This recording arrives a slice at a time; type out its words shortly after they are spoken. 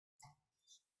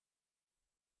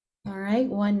right,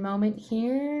 one moment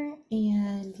here,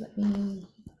 and let me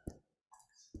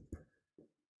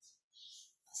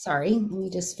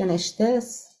just finish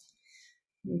this.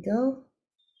 Here we go.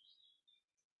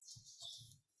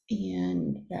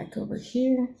 And back over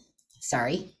here.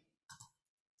 Sorry.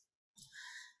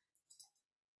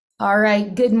 All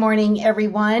right, good morning,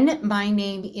 everyone. My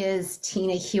name is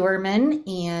Tina Hewerman,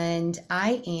 and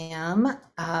I am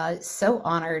so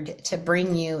honored to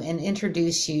bring you and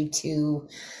introduce you to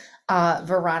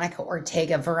Veronica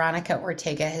Ortega. Veronica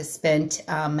Ortega has spent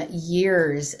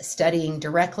years studying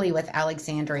directly with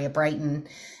Alexandria Brighton,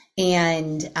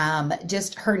 and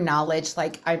just her knowledge.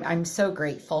 I'm so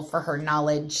grateful for her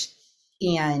knowledge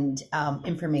and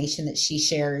information that she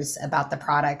shares about the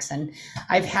products. And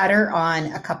I've had her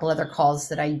on a couple other calls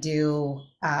that I do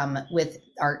with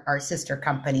our sister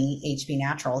company, HB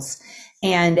Naturals,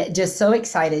 and just so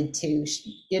excited to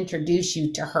introduce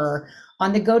you to her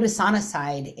on the Go to Sauna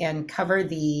side and cover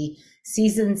the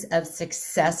Seasons of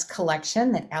Success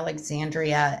collection that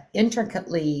Alexandria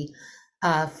intricately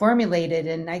formulated.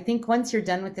 And I think once you're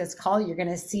done with this call, you're going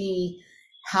to see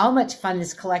how much fun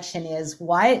this collection is,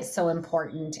 why it's so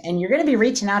important, and you're going to be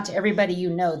reaching out to everybody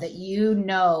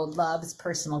that loves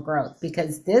personal growth,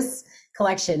 because this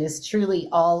collection is truly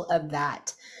all of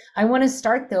that. I want to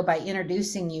start though by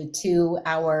introducing you to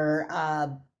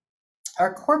our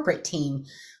corporate team.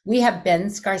 We have Ben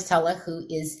Scarcella, who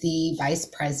is the vice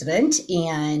president,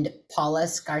 and Paula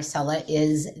Scarcella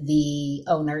is the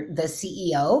owner, the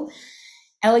CEO.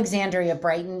 Alexandria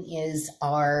Brighton is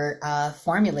our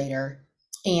formulator.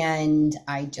 And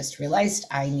I just realized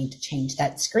I need to change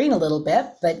that screen a little bit,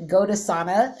 but Go to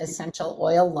Sauna essential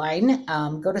oil line.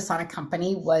 Go to Sauna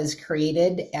company was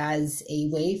created as a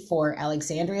way for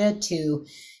Alexandria to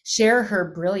share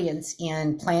her brilliance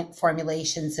in plant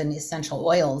formulations and essential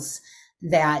oils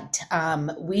that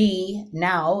we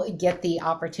now get the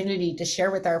opportunity to share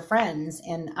with our friends.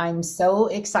 And I'm so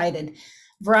excited.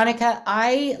 Veronica,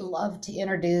 I love to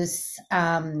introduce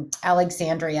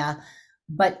Alexandria,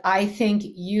 but I think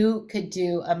you could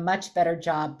do a much better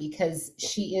job because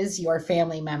she is your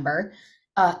family member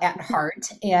at heart.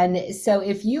 And so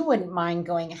if you wouldn't mind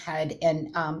going ahead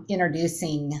and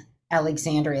introducing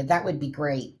Alexandria, that would be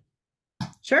great.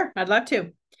 Sure, I'd love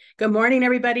to. Good morning,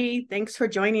 everybody. Thanks for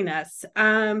joining us.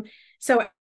 So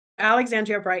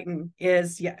Alexandria Brighton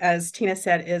is, as Tina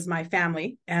said, is my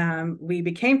family. We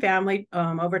became family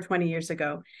over 20 years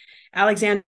ago.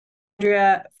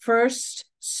 Alexandria first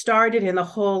started in the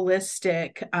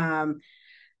holistic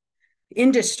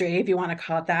industry, if you want to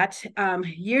call it that,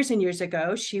 years and years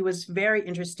ago. She was very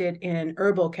interested in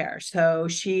herbal care. So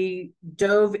she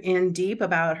dove in deep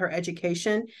about her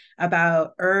education,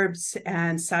 about herbs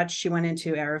and such. She went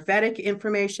into Ayurvedic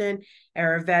information,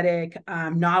 Ayurvedic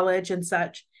knowledge and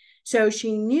such. So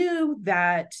she knew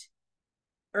that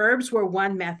herbs were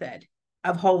one method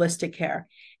of holistic care.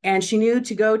 And she knew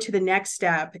to go to the next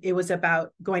step, it was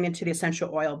about going into the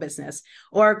essential oil business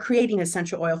or creating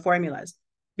essential oil formulas.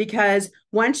 Because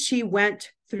once she went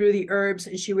through the herbs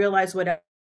and she realized what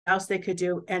else they could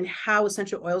do and how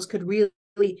essential oils could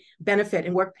really benefit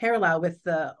and work parallel with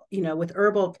with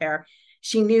herbal care,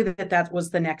 she knew that was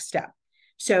the next step.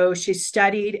 So she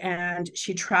studied and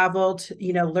she traveled,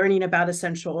 learning about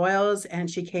essential oils, and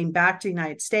she came back to the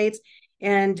United States.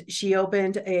 And she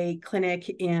opened a clinic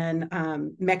in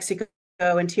Mexico,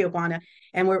 in Tijuana,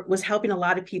 and was helping a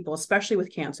lot of people, especially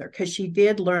with cancer, because she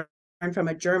did learn from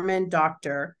a German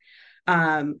doctor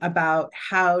about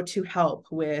how to help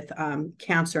with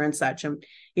cancer and such. And,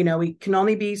 we can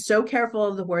only be so careful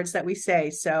of the words that we say.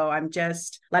 So I'm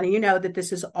just letting you know that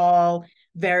this is all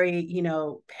very,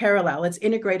 parallel. It's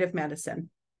integrative medicine.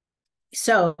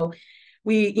 So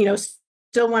we,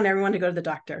 still want everyone to go to the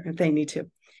doctor if they need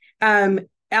to.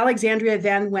 Alexandria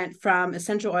then went from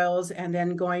essential oils and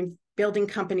then building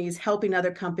companies, helping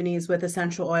other companies with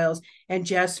essential oils, and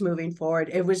just moving forward.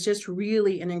 It was just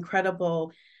really an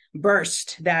incredible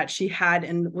burst that she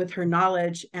had with her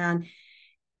knowledge. And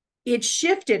it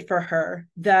shifted for her,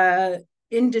 the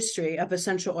industry of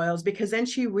essential oils, because then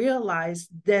she realized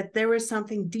that there was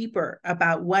something deeper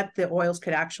about what the oils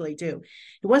could actually do.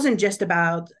 It wasn't just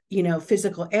about,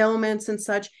 physical ailments and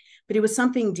such, but it was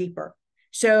something deeper.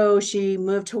 So she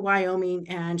moved to Wyoming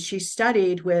and she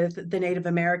studied with the Native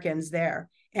Americans there.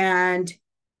 And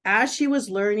as she was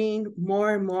learning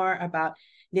more and more about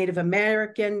Native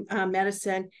American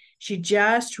medicine, she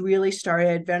just really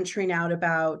started venturing out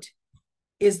about,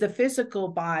 is the physical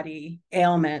body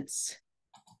ailments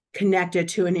connected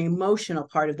to an emotional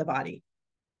part of the body?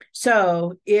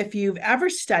 So if you've ever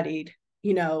studied,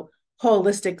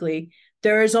 holistically,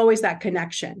 there is always that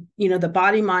connection, the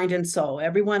body, mind, and soul.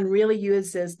 Everyone really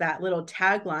uses that little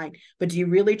tagline, but do you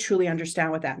really truly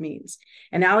understand what that means?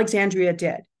 And Alexandria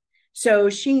did. So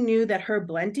she knew that her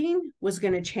blending was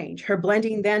going to change. Her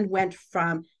blending then went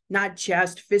from not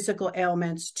just physical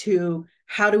ailments to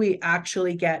how do we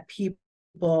actually get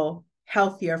people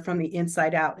healthier from the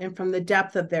inside out and from the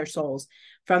depth of their souls,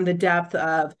 from the depth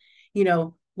of,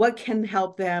 what can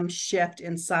help them shift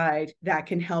inside that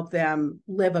can help them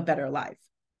live a better life.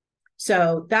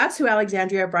 So that's who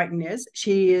Alexandria Brighton is.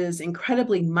 She is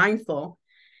incredibly mindful,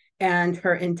 and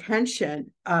her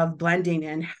intention of blending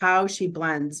and how she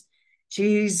blends.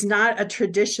 She's not a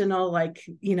traditional,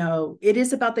 it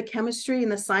is about the chemistry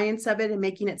and the science of it and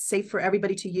making it safe for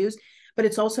everybody to use, but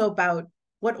it's also about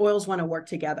what oils want to work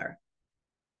together.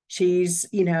 She's,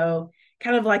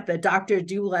 kind of like the Dr.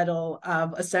 Doolittle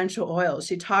of essential oils.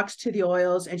 She talks to the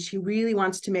oils, and she really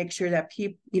wants to make sure that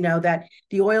people, that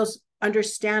the oils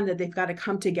understand that they've got to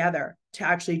come together to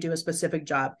actually do a specific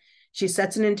job. She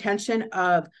sets an intention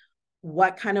of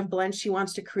what kind of blend she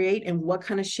wants to create and what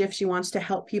kind of shift she wants to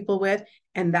help people with.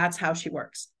 And that's how she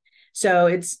works. So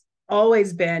it's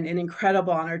always been an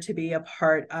incredible honor to be a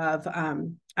part of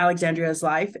Alexandria's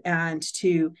life and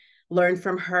to learn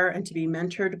from her and to be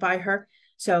mentored by her.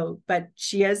 So, but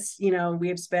she is, we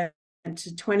have spent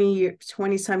 20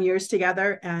 some years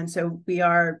together. And so we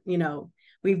are,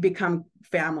 we've become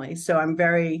family. So I'm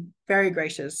very, very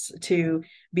gracious to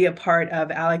be a part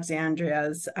of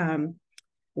Alexandria's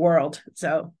world.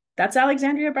 So that's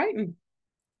Alexandria Brighton.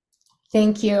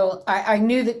 Thank you. I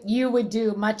knew that you would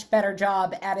do a much better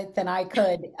job at it than I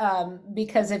could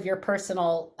because of your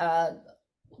personal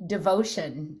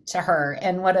devotion to her,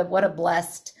 and what a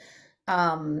blessed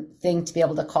thing to be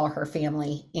able to call her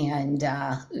family. And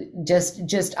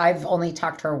just I've only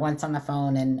talked to her once on the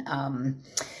phone, and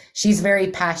she's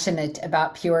very passionate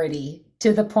about purity,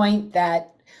 to the point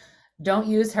that don't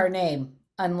use her name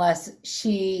unless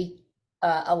she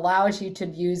allows you to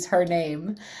use her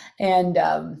name. And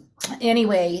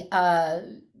anyway,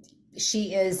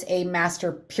 she is a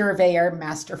master purveyor,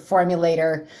 master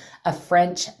formulator, a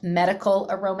French medical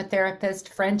aromatherapist.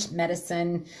 French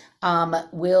medicine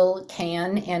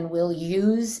can and will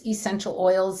use essential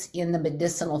oils in the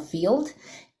medicinal field.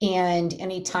 And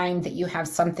anytime that you have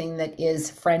something that is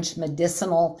French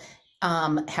medicinal,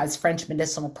 has French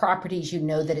medicinal properties, you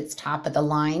know that it's top of the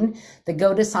line. The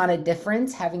Godasana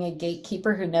difference, having a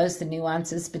gatekeeper who knows the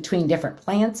nuances between different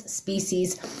plants,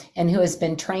 species, and who has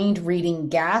been trained reading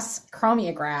gas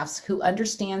chromographs, who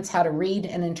understands how to read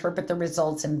and interpret the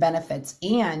results and benefits,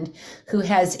 and who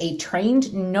has a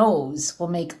trained nose, will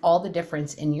make all the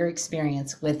difference in your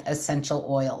experience with essential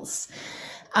oils.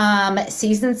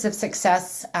 Seasons of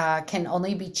success can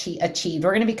only be achieved.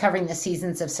 We're going to be covering the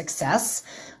seasons of success,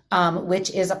 which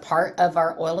is a part of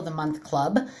our Oil of the Month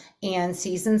Club. And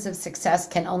seasons of success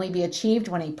can only be achieved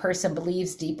when a person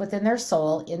believes deep within their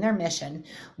soul in their mission.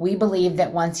 We believe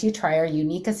that once you try our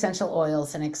unique essential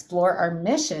oils and explore our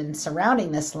mission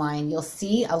surrounding this line, you'll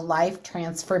see a life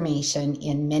transformation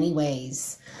in many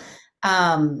ways.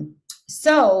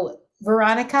 So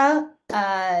Veronica,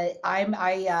 I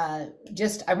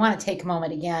want to take a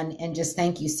moment again and just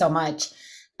thank you so much.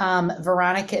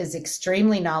 Veronica is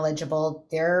extremely knowledgeable.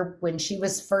 When she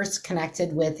was first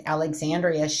connected with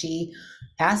Alexandria, she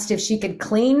asked if she could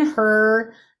clean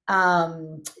her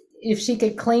office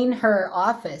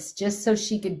just so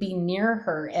she could be near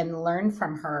her and learn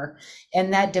from her.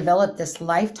 And that developed this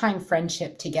lifetime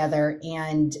friendship together.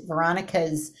 And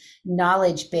Veronica's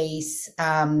knowledge base,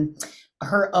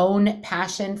 her own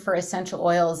passion for essential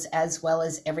oils, as well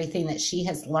as everything that she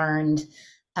has learned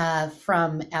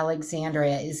from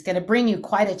Alexandria, is going to bring you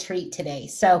quite a treat today.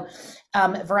 So,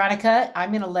 Veronica,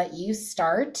 I'm going to let you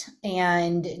start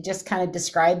and just kind of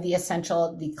describe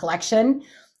the collection.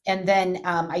 And then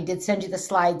I did send you the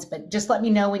slides, but just let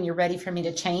me know when you're ready for me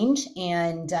to change,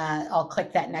 and I'll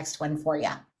click that next one for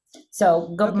you.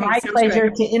 So okay, my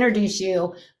pleasure to introduce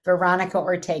you, Veronica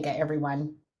Ortega,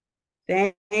 everyone.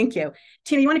 Thank you.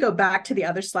 Tina, you want to go back to the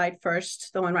other slide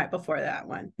first, the one right before that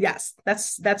one? Yes,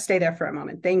 let's stay there for a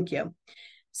moment. Thank you.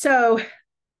 So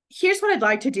here's what I'd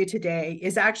like to do today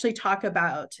is actually talk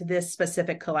about this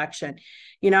specific collection.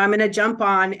 I'm going to jump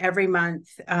on every month,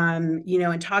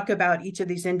 and talk about each of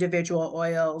these individual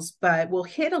oils, but we'll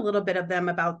hit a little bit of them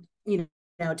about,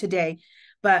 today,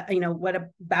 but, what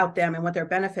about them and what their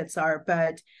benefits are.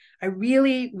 But I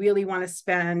really, really want to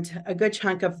spend a good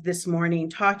chunk of this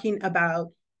morning talking about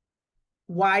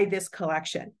why this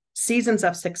collection, Seasons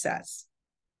of Success.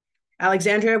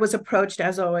 Alexandria was approached,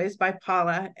 as always, by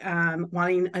Paula,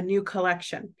 wanting a new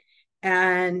collection.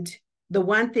 And the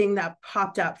one thing that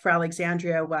popped up for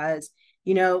Alexandria was,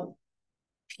 you know,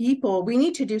 people, we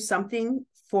need to do something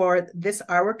for this,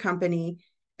 our company,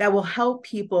 that will help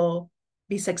people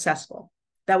be successful,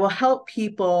 that will help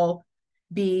people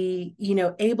be, you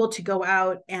know, able to go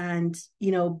out and,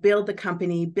 you know, build the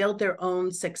company, build their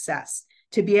own success,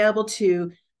 to be able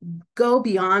to go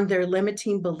beyond their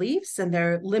limiting beliefs and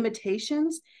their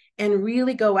limitations and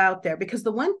really go out there. Because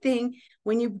the one thing,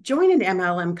 when you join an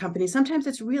MLM company, sometimes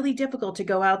it's really difficult to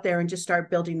go out there and just start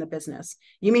building the business.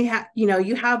 You may have, you know,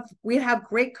 we have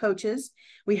great coaches,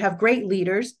 we have great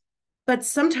leaders, but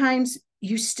sometimes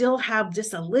you still have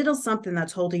just a little something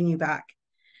that's holding you back.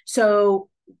 So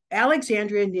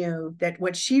Alexandria knew that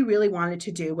what she really wanted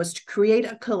to do was to create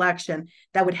a collection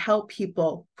that would help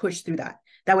people push through that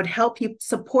would help people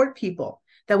support people,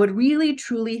 that would really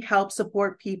truly help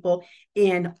support people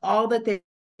in all that they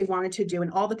wanted to do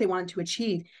and all that they wanted to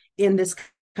achieve in this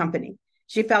company.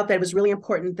 She felt that it was really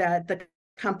important that the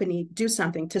company do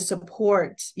something to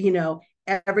support, you know,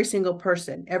 every single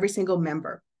person, every single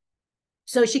member.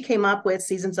 So she came up with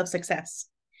Seasons of Success.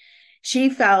 She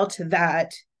felt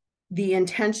that the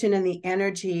intention and the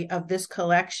energy of this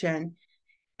collection,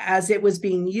 as it was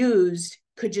being used,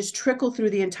 could just trickle through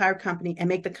the entire company and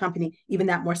make the company even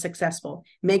that more successful,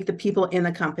 make the people in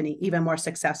the company even more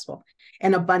successful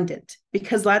and abundant,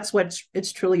 because that's what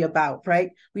it's truly about,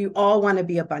 right? We all want to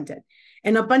be abundant.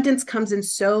 And abundance comes in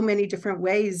so many different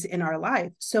ways in our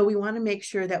life. So we want to make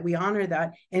sure that we honor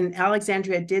that. And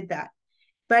Alexandria did that.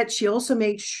 But she also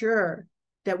made sure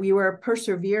that we were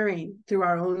persevering through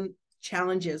our own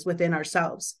challenges within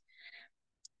ourselves.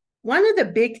 One of the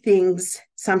big things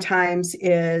sometimes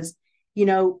is, you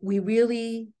know, we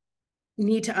really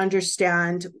need to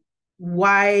understand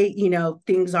why, you know,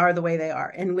 things are the way they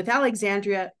are. And with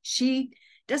Alexandria, she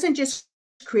doesn't just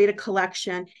create a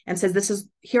collection and says, this is,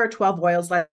 here are 12 oils,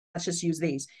 let's just use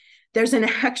these. There's an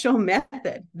actual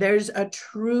method. There's a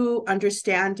true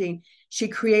understanding. She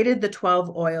created the 12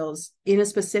 oils in a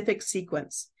specific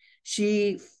sequence.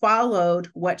 She followed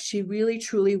what she really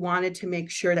truly wanted to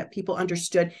make sure that people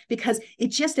understood, because it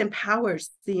just empowers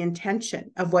the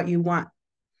intention of what you want.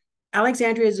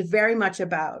 Alexandria is very much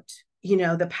about, you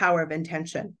know, the power of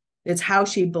intention. It's how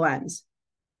she blends.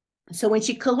 So when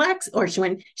she collects, or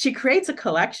when she creates a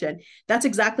collection, that's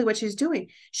exactly what she's doing.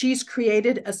 She's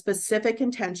created a specific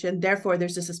intention. Therefore,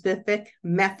 there's a specific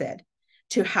method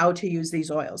to how to use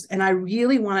these oils. And I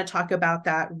really want to talk about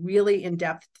that really in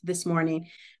depth this morning,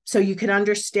 so you can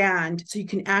understand, so you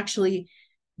can actually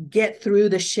get through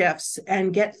the shifts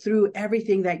and get through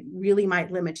everything that really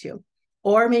might limit you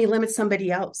or may limit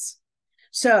somebody else.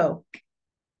 So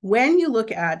when you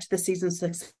look at the Season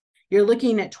 6, you're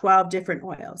looking at 12 different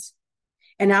oils.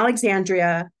 And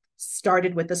Alexandria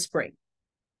started with the spring.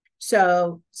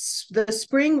 So the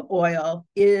spring oil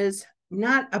is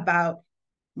not about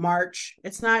March.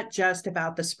 It's not just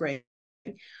about the spring.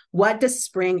 What does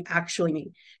spring actually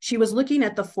mean? She was looking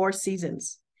at the 4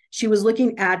 seasons. She was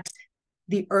looking at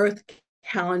the Earth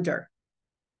calendar.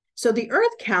 So the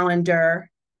Earth calendar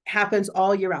happens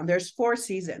all year round. There's 4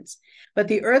 seasons, but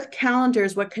the Earth calendar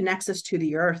is what connects us to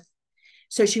the Earth.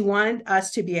 So she wanted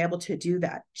us to be able to do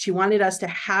that. She wanted us to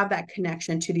have that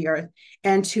connection to the Earth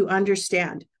and to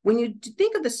understand. When you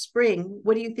think of the spring,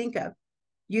 what do you think of?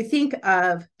 You think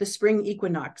of the spring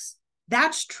equinox.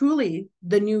 That's truly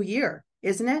the new year,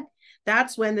 isn't it?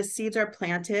 That's when the seeds are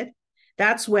planted.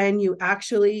 That's when you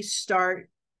actually start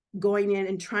going in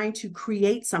and trying to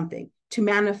create something, to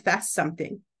manifest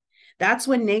something. That's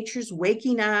when nature's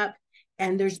waking up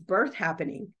and there's birth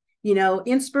happening. You know,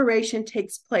 inspiration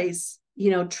takes place,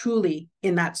 you know, truly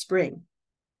in that spring.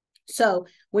 So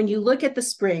when you look at the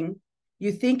spring,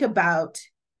 you think about,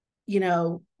 you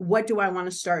know, what do I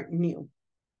want to start new?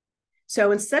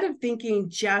 So instead of thinking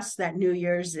just that New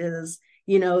Year's is,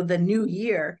 you know, the new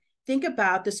year, think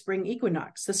about the spring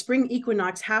equinox. The spring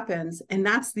equinox happens, and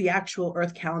that's the actual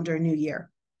Earth calendar new year.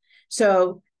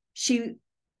 So she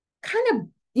kind of,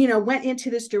 you know, went into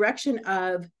this direction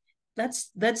of,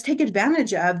 let's take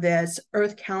advantage of this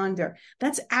Earth calendar.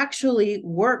 Let's actually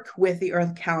work with the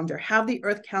Earth calendar, have the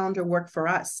Earth calendar work for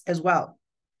us as well.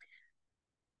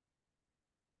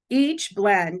 Each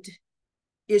blend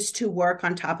is to work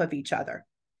on top of each other.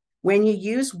 When you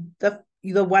use the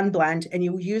one blend and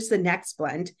you use the next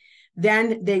blend,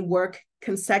 then they work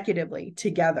consecutively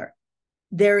together.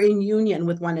 They're in union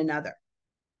with one another.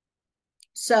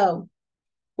 So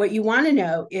what you want to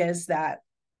know is that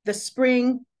the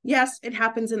spring, yes, it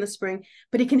happens in the spring,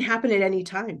 but it can happen at any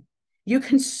time. You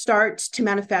can start to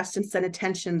manifest and set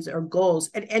intentions or goals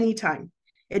at any time.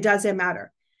 It doesn't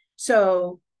matter.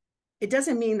 So it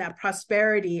doesn't mean that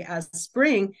prosperity as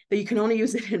spring, that you can only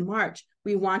use it in March.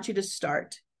 We want you to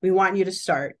start. We want you to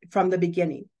start from the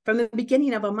beginning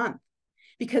of a month,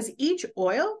 because each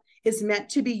oil is meant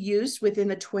to be used within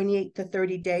the 28 to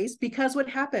 30 days. Because what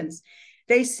happens?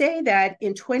 They say that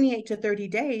in 28 to 30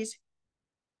 days,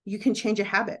 you can change a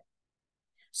habit.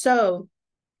 So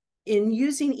in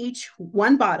using each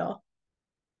one bottle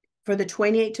for the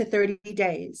 28 to 30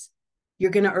 days, you're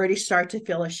going to already start to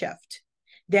feel a shift.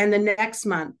 Then the next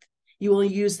month, you will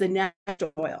use the next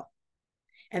oil.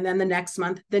 And then the next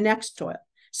month, the next oil.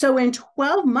 So in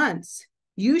 12 months,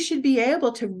 you should be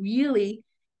able to really,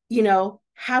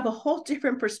 have a whole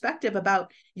different perspective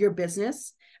about your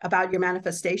business, about your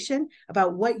manifestation,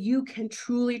 about what you can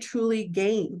truly, truly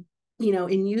gain,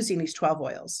 in using these 12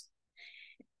 oils.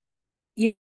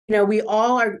 We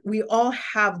all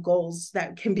have goals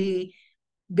that can be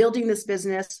building this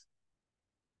business,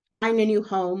 buying a new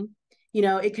home,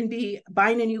 it can be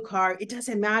buying a new car. It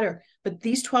doesn't matter. But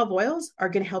these 12 oils are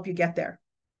going to help you get there.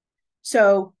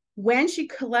 So when she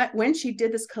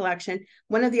did this collection,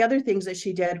 one of the other things that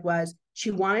she did was she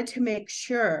wanted to make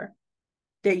sure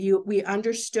that we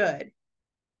understood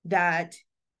that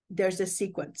there's a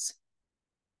sequence.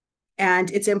 And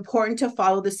it's important to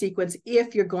follow the sequence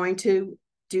if you're going to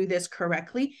do this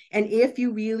correctly. And if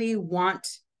you really want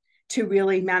to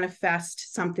really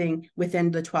manifest something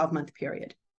within the 12-month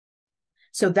period.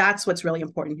 So that's what's really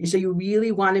important. So you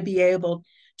really want to be able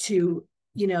to,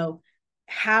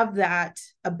 have that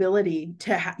ability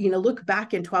to, look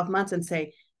back in 12 months and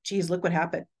say, geez, look what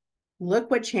happened.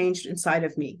 Look what changed inside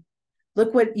of me.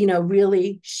 Look what,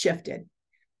 really shifted.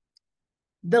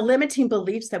 The limiting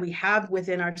beliefs that we have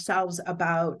within ourselves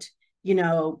about,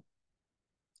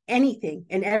 anything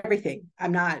and everything.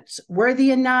 I'm not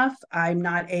worthy enough. I'm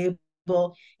not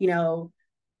able,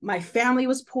 my family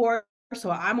was poor,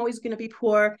 so I'm always going to be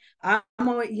poor. I'm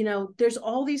always, there's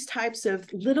all these types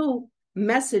of little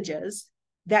messages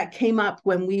that came up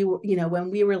when we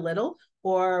were little,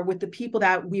 or with the people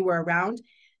that we were around.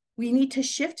 We need to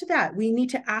shift that. We need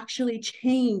to actually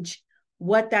change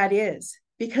what that is,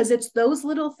 because it's those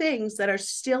little things that are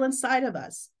still inside of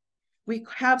us. We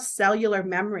have cellular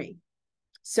memory.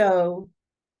 So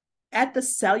at the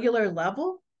cellular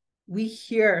level, we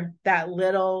hear that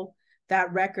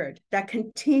record that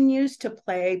continues to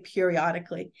play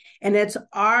periodically. And it's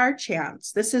our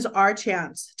chance. This is our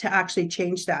chance to actually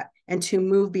change that and to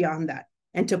move beyond that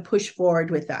and to push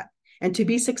forward with that and to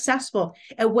be successful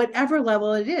at whatever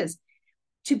level it is,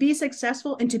 to be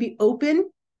successful and to be open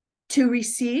to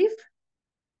receive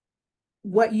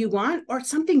what you want or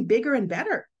something bigger and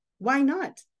better. Why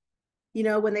not?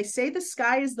 When they say the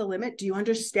sky is the limit, do you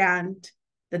understand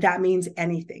that means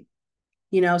anything?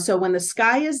 So when the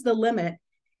sky is the limit,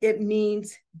 it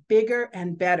means bigger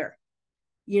and better.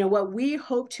 What we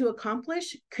hope to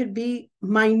accomplish could be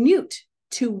minute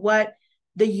to what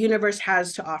the universe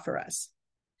has to offer us.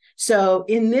 So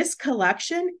in this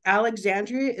collection,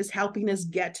 Alexandria is helping us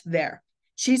get there.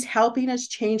 She's helping us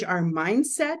change our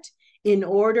mindset in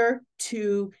order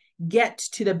to get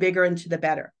to the bigger and to the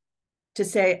better. To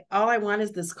say, all I want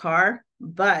is this car,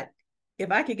 but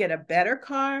if I could get a better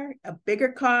car, a bigger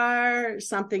car,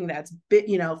 something that's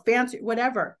fancy,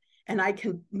 whatever, and I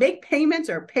can make payments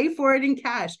or pay for it in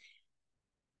cash.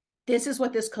 This is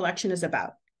what this collection is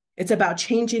about. It's about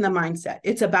changing the mindset.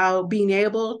 It's about being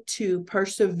able to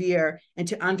persevere and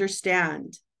to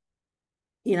understand,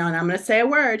 and I'm going to say a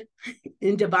word,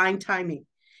 in divine timing,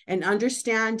 and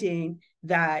understanding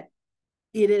that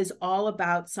it is all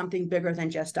about something bigger than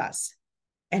just us,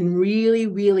 and really,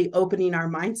 really opening our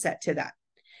mindset to that.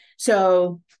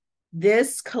 So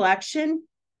this collection,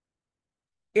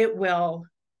 it will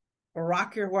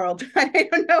rock your world. I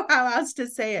don't know how else to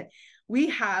say it.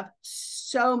 We have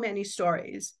so many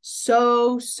stories,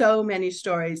 so many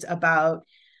stories about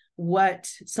what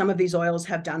some of these oils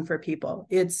have done for people.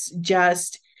 It's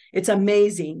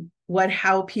amazing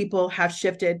how people have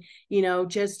shifted,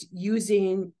 just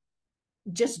using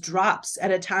just drops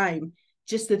at a time,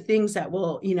 just the things that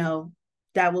will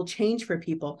change for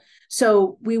people.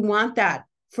 So we want that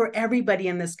for everybody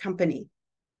in this company.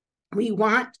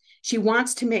 Alexandra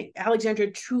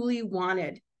truly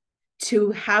wanted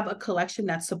to have a collection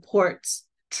that supports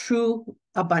true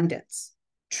abundance,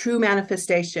 true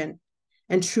manifestation,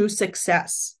 and true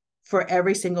success for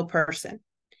every single person.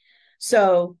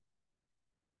 So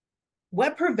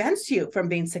what prevents you from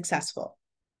being successful?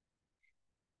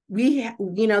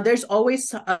 There's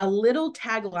always a little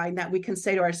tagline that we can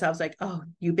say to ourselves, like, oh,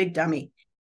 you big dummy,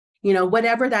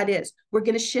 whatever that is. We're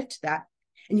going to shift that.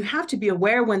 And you have to be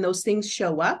aware when those things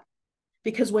show up,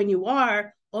 because when you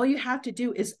are, all you have to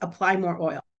do is apply more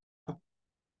oil.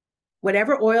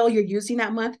 Whatever oil you're using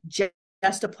that month,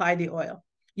 just apply the oil.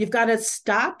 You've got to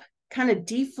stop, kind of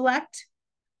deflect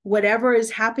whatever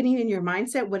is happening in your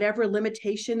mindset, whatever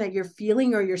limitation that you're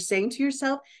feeling or you're saying to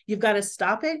yourself. You've got to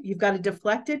stop it. You've got to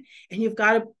deflect it, and you've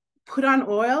got to put on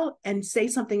oil and say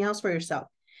something else for yourself.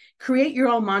 Create your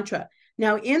own mantra.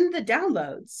 Now, in the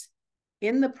downloads,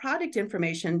 in the product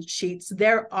information sheets,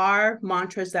 there are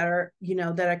mantras that are,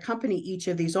 that accompany each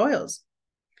of these oils.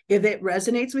 If it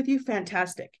resonates with you,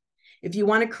 fantastic. If you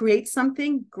want to create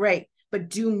something, great, but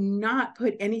do not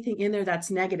put anything in there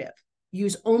that's negative.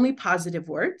 Use only positive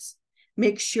words.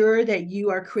 Make sure that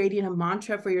you are creating a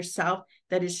mantra for yourself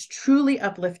that is truly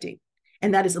uplifting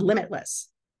and that is limitless.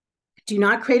 Do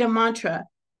not create a mantra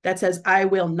that says, I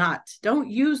will not. Don't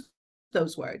use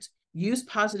those words. Use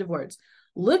positive words.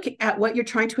 Look at what you're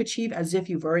trying to achieve as if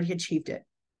you've already achieved it.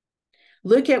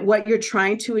 Look at what you're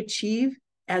trying to achieve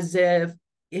as if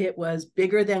it was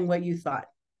bigger than what you thought.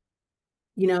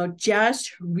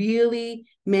 Just really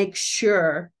make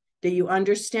sure that you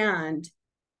understand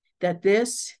that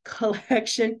this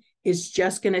collection is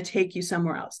just going to take you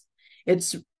somewhere else.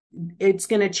 It's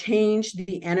going to change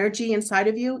the energy inside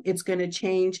of you. It's going to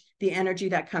change the energy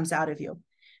that comes out of you.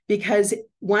 Because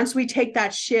once we take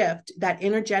that shift, that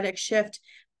energetic shift,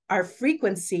 our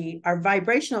frequency, our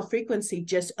vibrational frequency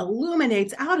just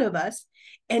illuminates out of us,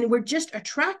 and we're just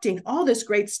attracting all this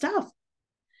great stuff.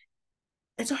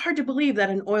 It's hard to believe that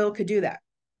an oil could do that.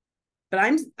 But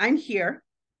I'm here,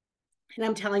 and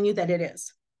I'm telling you that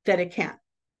it can.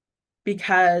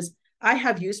 Because I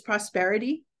have used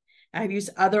Prosperity. I've used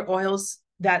other oils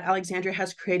that Alexandria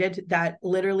has created that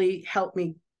literally help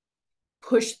me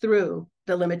push through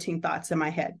the limiting thoughts in my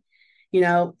head.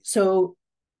 So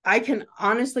I can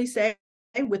honestly say,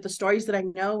 with the stories that I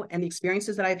know and the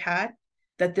experiences that I've had,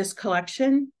 that this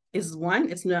collection is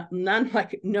it's none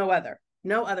like no other.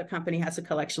 No other company has a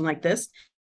collection like this.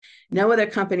 No other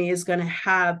company is going to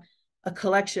have a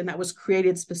collection that was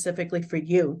created specifically for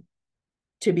you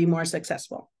to be more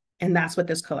successful. And that's what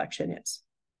this collection is.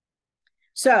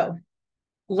 So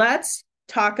let's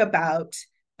talk about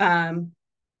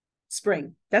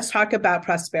spring. Let's talk about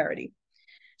Prosperity.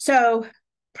 So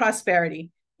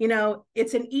Prosperity,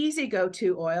 it's an easy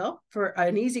go-to oil, for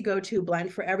an easy go-to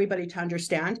blend for everybody to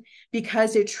understand,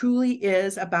 because it truly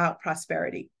is about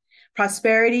prosperity.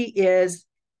 Prosperity is,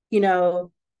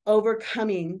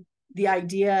 overcoming the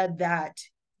idea that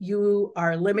you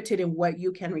are limited in what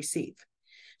you can receive.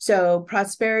 So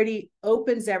Prosperity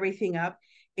opens everything up.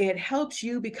 It helps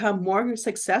you become more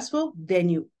successful than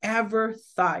you ever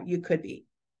thought you could be.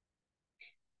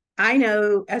 I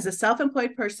know, as a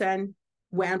self-employed person,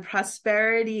 when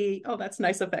prosperity, oh, that's a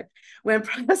nice effect. When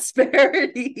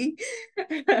prosperity,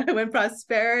 when my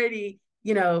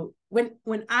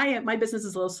business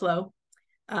is a little slow,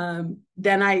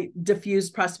 then I diffuse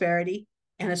prosperity,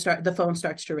 and the phone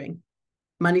starts to ring.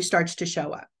 Money starts to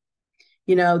show up.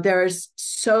 There's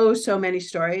so many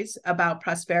stories about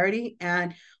prosperity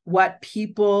and what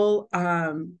people,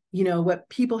 what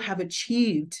people have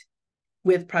achieved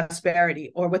with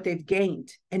prosperity, or what they've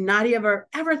gained, and not ever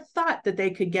thought that they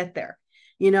could get there.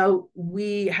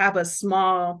 We have a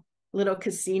small little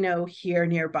casino here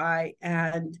nearby,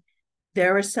 and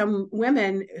there are some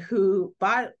women who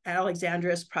bought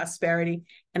Alexandra's Prosperity.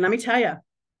 And let me tell you,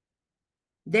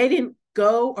 they didn't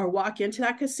go or walk into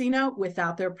that casino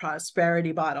without their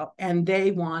Prosperity bottle, and they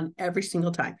won every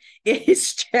single time. It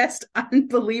is just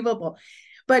unbelievable.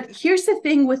 But here's the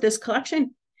thing with this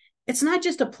collection. It's not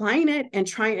just applying it and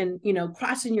trying and,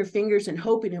 crossing your fingers and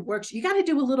hoping it works. You got to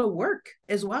do a little work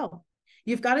as well.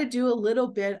 You've got to do a little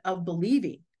bit of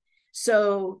believing.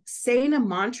 So saying a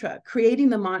mantra,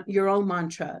 creating your own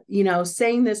mantra,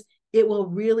 saying this, it will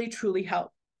really, truly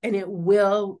help. And it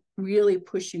will really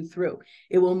push you through.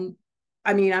 It will,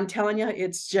 I'm telling you,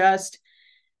 it's just,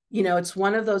 it's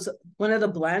one of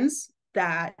the blends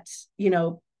that,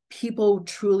 people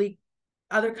truly,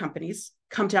 other companies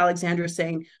come to Alexandria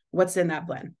saying, what's in that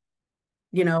blend?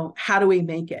 How do we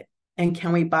make it? And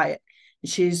can we buy it?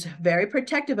 She's very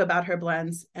protective about her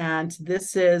blends. And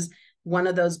this is one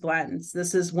of those blends.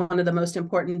 This is one of the most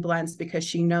important blends, because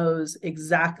she knows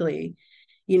exactly,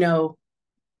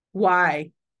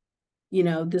 why,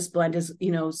 this blend is,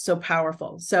 so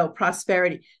powerful. So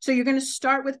Prosperity. So you're going to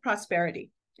start with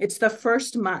Prosperity. It's the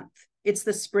first month. It's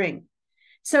the spring.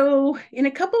 So in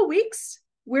a couple of weeks,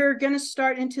 we're going to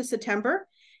start into September.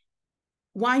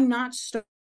 Why not start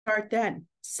then?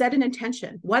 Set an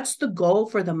intention. What's the goal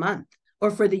for the month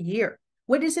or for the year?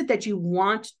 What is it that you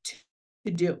want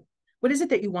to do? What is it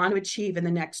that you want to achieve in the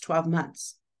next 12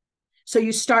 months? So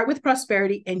you start with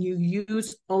Prosperity, and you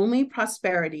use only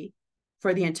Prosperity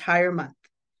for the entire month.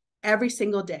 every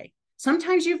single day.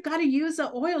 Sometimes you've got to use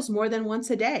the oils more than once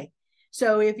a day.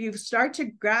 So if you start to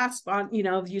grasp on,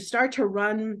 if you start to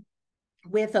run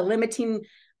with a limiting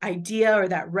idea, or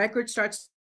that record starts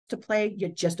to play, you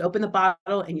just open the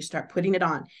bottle and you start putting it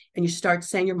on, and you start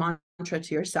saying your mantra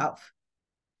to yourself.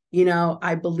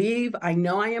 I believe, I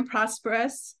know I am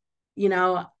prosperous.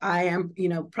 I am,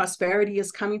 prosperity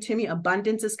is coming to me,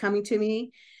 abundance is coming to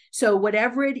me. So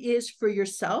whatever it is for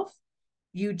yourself,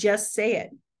 you just say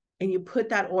it and you put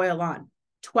that oil on.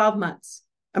 12 months.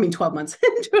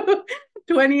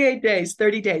 28 days,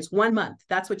 30 days, 1 month.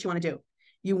 That's what you want to do.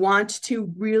 You want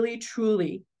to really,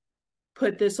 truly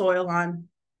put this oil on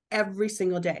every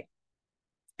single day.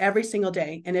 Every single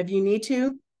day. And if you need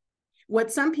to,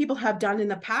 what some people have done in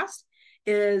the past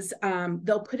is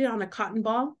they'll put it on a cotton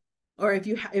ball, or if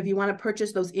you want to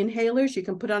purchase those inhalers, you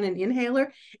can put on an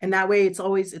inhaler, and that way it's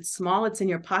small, it's in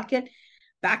your pocket.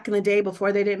 Back in the day,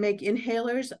 before they didn't make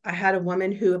inhalers, I had a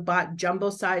woman who bought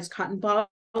jumbo-sized cotton balls,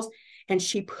 and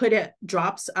she put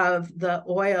drops of the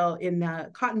oil in the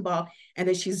cotton ball, and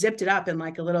then she zipped it up in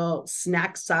like a little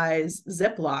snack size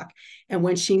Ziploc. And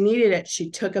when she needed it, she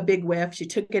took a big whiff, she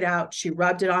took it out, she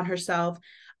rubbed it on herself.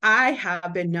 I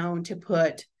have been known to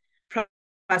put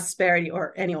prosperity,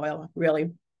 or any oil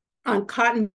really, on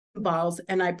cotton balls,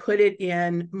 and I put it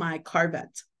in my car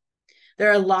vent. There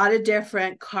are a lot of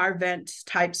different car vent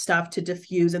type stuff to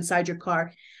diffuse inside your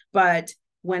car. But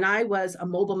when I was a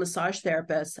mobile massage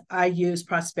therapist, I used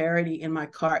prosperity in my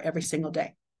car every single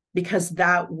day, because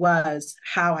that was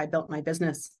how I built my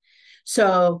business.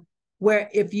 So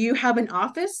if you have an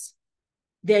office,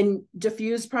 then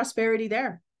diffuse prosperity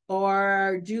there,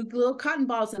 or do little cotton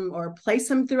balls or place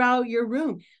them throughout your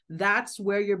room. That's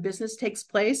where your business takes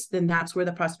place. Then that's where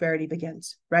the prosperity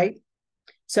begins, right?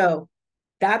 So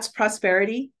that's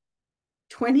prosperity,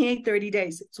 28, 30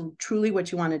 days. It's truly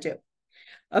what you want to do.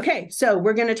 Okay, so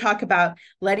we're going to talk about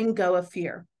letting go of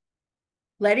fear.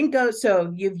 Letting go.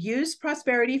 So you've used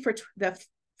prosperity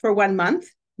for 1 month.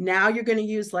 Now you're going to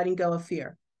use letting go of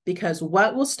fear, because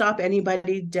what will stop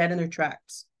anybody dead in their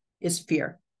tracks is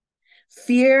fear.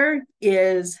 Fear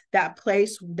is that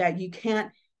place that you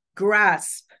can't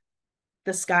grasp.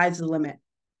 The sky's the limit.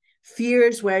 Fear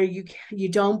is where you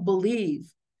don't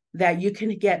believe that you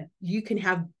can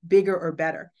have bigger or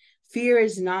better. Fear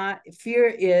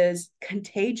is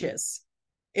contagious.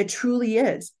 It truly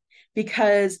is,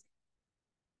 because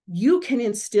you can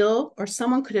instill, or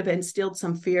someone could have instilled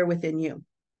some fear within you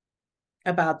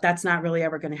about that's not really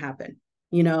ever going to happen.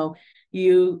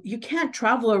 You can't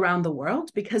travel around the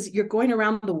world because you're going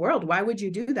around the world. Why would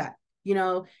you do that?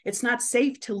 It's not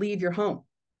safe to leave your home.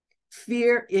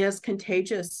 Fear is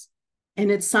contagious,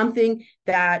 and it's something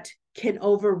that can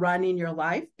overrun in your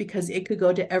life, because it could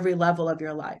go to every level of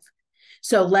your life.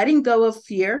 So letting go of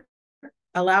fear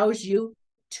allows you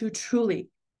to truly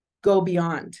go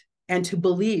beyond and to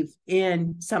believe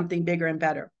in something bigger and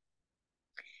better.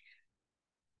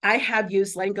 I have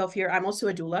used letting go of fear. I'm also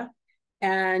a doula.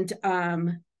 And,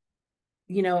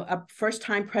 a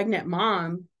first-time pregnant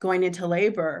mom going into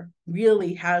labor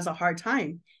really has a hard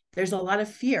time. There's a lot of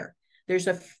fear.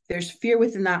 There's fear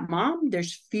within that mom.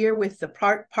 There's fear with the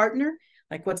partner,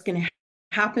 like what's going to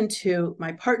happen to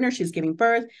my partner? She's giving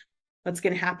birth. What's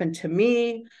going to happen to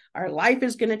me? Our life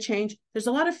is going to change. There's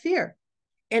a lot of fear.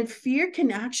 And fear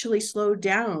can actually slow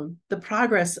down the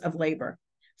progress of labor.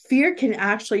 Fear can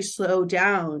actually slow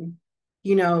down,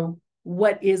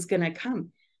 what is going to come.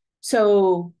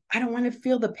 So I don't want to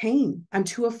feel the pain. I'm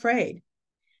too afraid.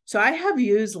 So I have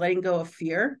used letting go of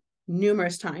fear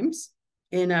numerous times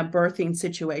in a birthing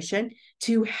situation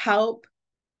to help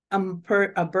a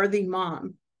birthing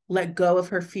mom let go of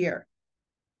her fear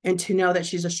and to know that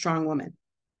she's a strong woman.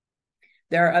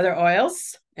 There are other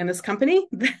oils in this company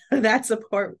that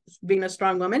support being a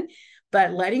strong woman,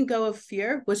 but letting go of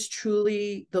fear was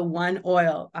truly the one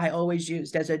oil I always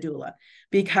used as a doula,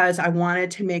 because I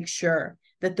wanted to make sure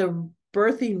that the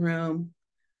birthing room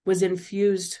was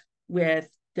infused with,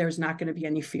 there's not going to be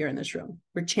any fear in this room.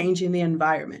 We're changing the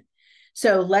environment.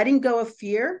 So letting go of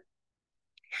fear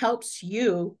helps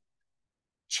you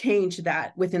change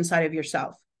that within inside of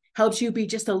yourself, helps you be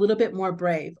just a little bit more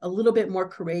brave, a little bit more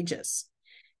courageous,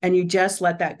 and you just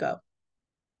let that go.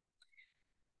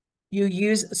 You've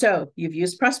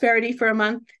used prosperity for a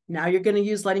month. Now you're going to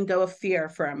use letting go of fear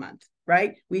for a month,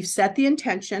 right? We've set the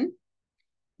intention.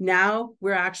 Now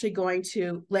we're actually going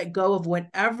to let go of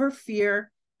whatever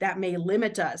fear that may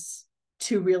limit us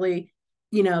to really,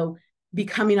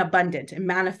 becoming abundant and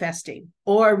manifesting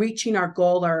or reaching our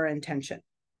goal or our intention.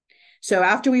 So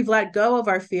after we've let go of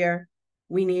our fear,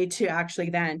 we need to actually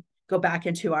then go back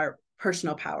into our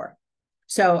personal power.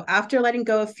 So after letting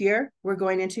go of fear, we're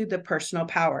going into the personal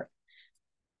power.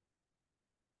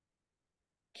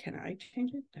 Can I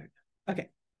change it? There. Okay.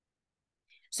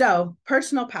 So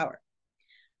personal power.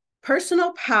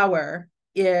 Personal power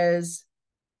is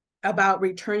about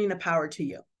returning the power to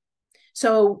you.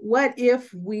 So what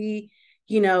if we,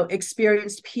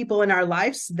 experienced people in our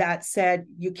lives that said,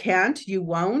 you can't, you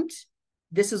won't,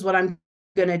 this is what I'm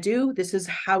going to do, this is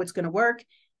how it's going to work.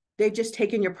 They've just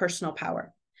taken your personal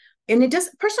power. And it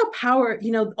just personal power,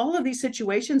 all of these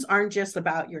situations aren't just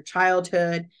about your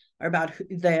childhood or about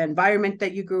the environment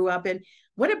that you grew up in.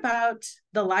 What about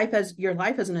your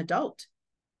life as an adult?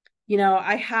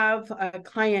 I have a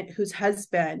client whose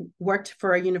husband worked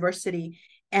for a university,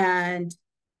 and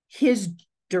his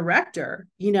director,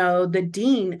 the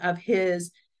dean of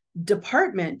his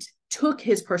department, took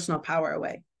his personal power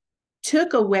away,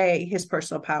 took away his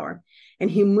personal power.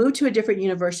 And he moved to a different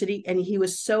university, and he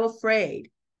was so afraid.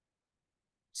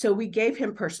 So we gave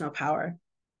him personal power.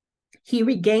 He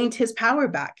regained his power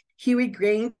back. He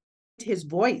regained his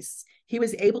voice. He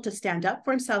was able to stand up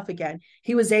for himself again.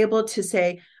 He was able to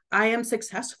say, I am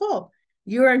successful.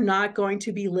 You are not going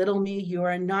to belittle me. You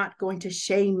are not going to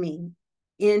shame me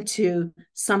into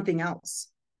something else.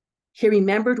 He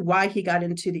remembered why he got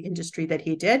into the industry that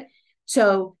he did.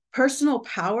 So personal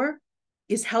power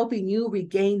is helping you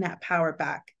regain that power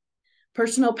back.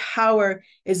 Personal power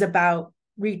is about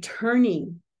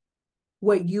returning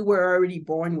what you were already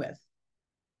born with.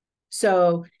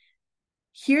 So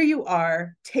here you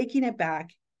are taking it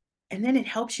back, and then it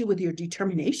helps you with your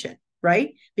determination,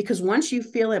 right? Because once you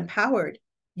feel empowered,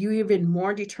 you're even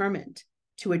more determined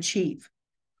to achieve.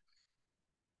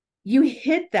 You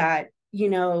hit that,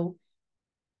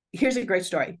 here's a great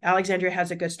story. Alexandria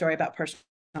has a good story about personal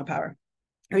power.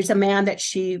 There's a man that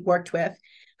she worked with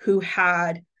who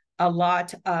had a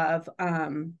lot of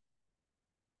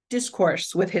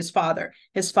discourse with his father.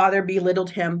 His father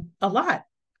belittled him a lot.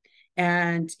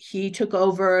 And he took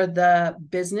over the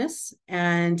business,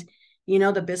 and,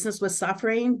 the business was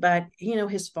suffering, but,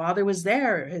 his father was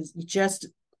there, just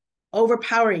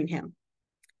overpowering him.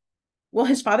 Well,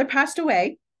 his father passed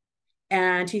away,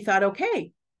 and he thought,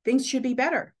 okay, things should be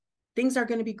better. Things are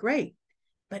going to be great.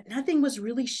 But nothing was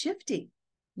really shifting.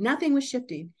 Nothing was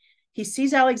shifting. He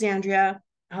sees Alexandria.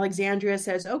 Alexandria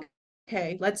says,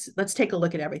 okay, let's take a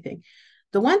look at everything.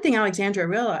 The one thing Alexandria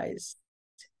realized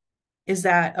is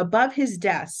that above his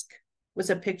desk was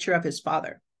a picture of his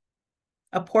father,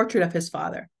 a portrait of his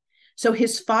father. So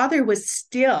his father was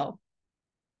still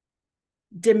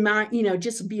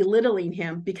just belittling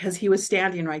him because he was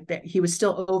standing right there. He was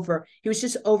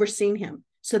just overseeing him.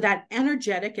 So that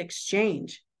energetic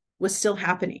exchange was still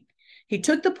happening. He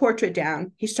took the portrait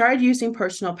down. He started using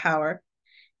personal power.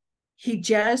 He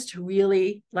just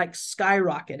really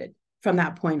skyrocketed from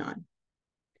that point on.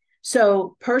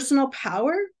 So personal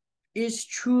power is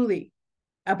truly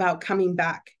about coming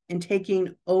back and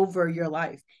taking over your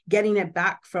life, getting it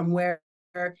back from where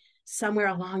somewhere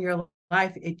along your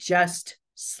life it just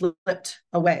slipped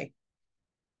away.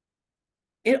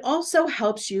 It also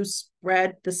helps you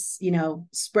spread the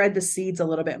seeds a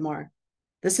little bit more.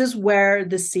 This is where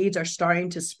the seeds are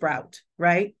starting to sprout,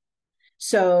 right?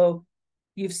 So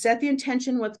you've set the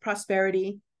intention with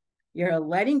prosperity. You're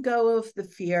letting go of the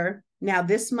fear. Now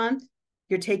this month,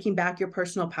 you're taking back your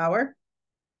personal power,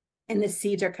 and the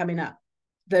seeds are coming up.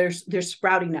 They're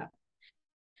sprouting up.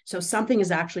 So something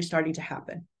is actually starting to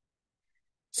happen.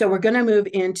 So we're going to move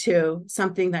into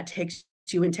something that takes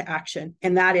you into action,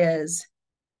 and that is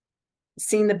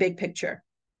seeing the big picture.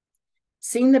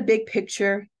 Seeing the big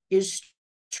picture is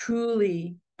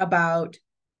truly about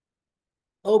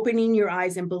opening your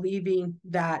eyes and believing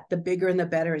that the bigger and the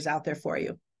better is out there for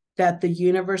you, that the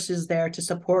universe is there to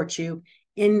support you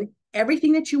in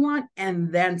everything that you want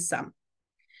and then some.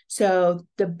 So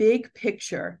the big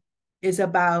picture is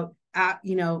about,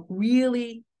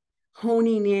 really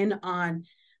honing in on,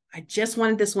 I just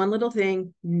wanted this one little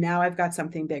thing. Now I've got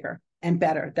something bigger and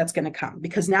better that's going to come,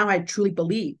 because now I truly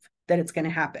believe that it's going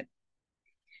to happen.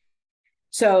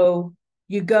 So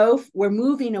we're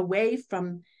moving away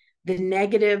from the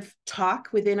negative talk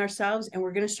within ourselves, and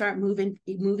we're going to start moving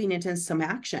into some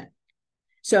action.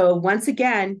 So once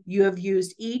again, you have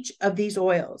used each of these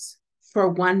oils for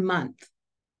 1 month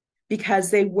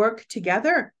because they work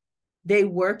together. They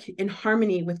work in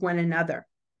harmony with one another.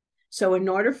 So in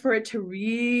order for it to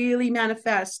really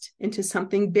manifest into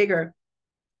something bigger,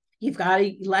 you've got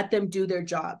to let them do their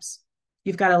jobs.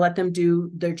 You've got to let them do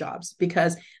their jobs,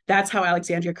 because that's how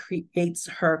Alexandria creates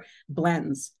her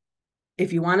blends.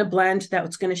 If you want a blend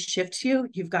that's going to shift you,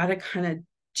 you've got to kind of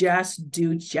just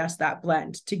do just that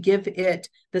blend, to give it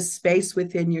the space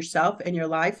within yourself and your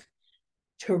life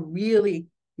to really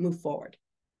move forward.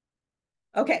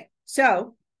 Okay,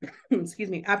 so excuse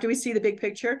me, after we see the big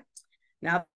picture,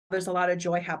 now there's a lot of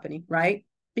joy happening, right?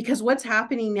 Because what's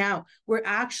happening now, we're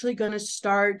actually going to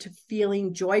start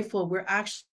feeling joyful. We're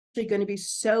actually going to be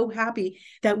so happy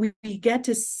that we get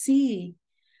to see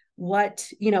what,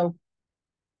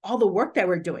 all the work that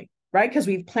we're doing, right? Because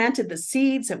we've planted the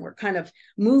seeds and we're kind of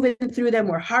moving through them,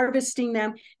 we're harvesting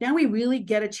them. Now we really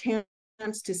get a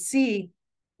chance to see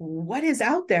what is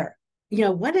out there,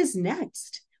 what is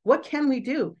next? What can we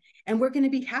do? And we're going to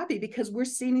be happy because we're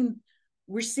seeing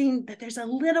that there's a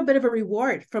little bit of a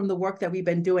reward from the work that we've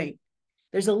been doing.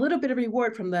 There's a little bit of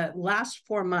reward from the last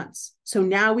 4 months. So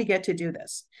now we get to do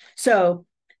this. So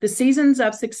the seasons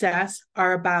of success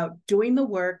are about doing the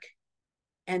work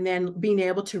and then being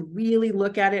able to really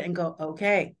look at it and go,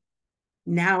 okay,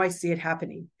 now I see it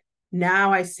happening.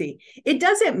 Now I see. It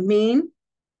doesn't mean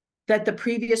that the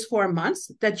previous 4 months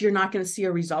that you're not going to see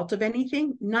a result of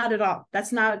anything. Not at all.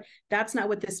 That's not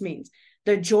what this means.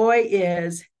 The joy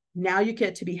is now you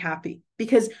get to be happy,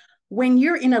 because when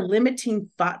you're in a limiting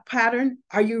thought pattern,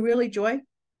 are you really joy?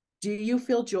 Do you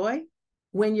feel joy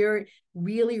when you're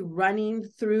really running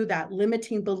through that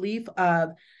limiting belief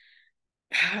of,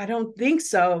 I don't think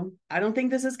so. I don't think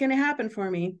this is going to happen for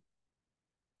me.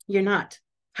 You're not.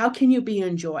 How can you be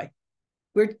in joy?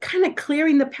 We're kind of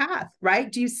clearing the path,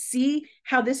 right? Do you see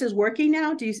how this is working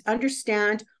now? Do you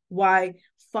understand why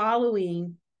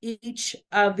following each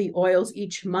of the oils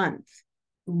each month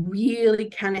really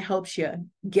kind of helps you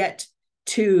get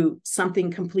to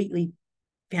something completely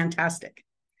fantastic?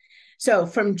 So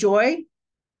from joy,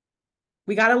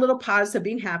 we got a little pause of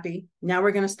being happy. Now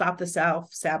we're going to stop the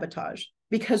self-sabotage,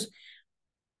 because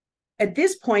at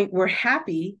this point we're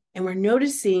happy and we're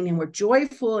noticing and we're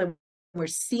joyful and we're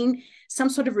seeing some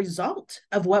sort of result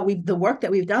of the work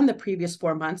that we've done the previous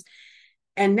 4 months.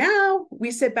 And now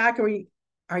we sit back and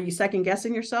are you second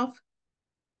guessing yourself?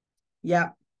 Yeah,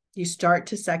 you start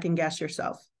to second guess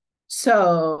yourself.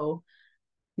 So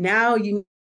now you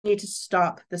need to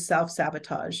stop the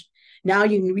self-sabotage. Now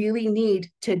you really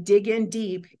need to dig in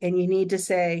deep and you need to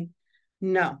say,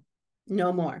 no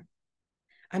more.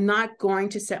 I'm not going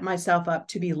to set myself up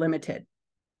to be limited.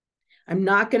 I'm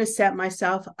not going to set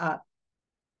myself up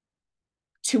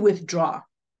to withdraw.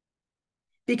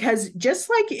 Because just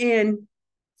like in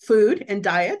food and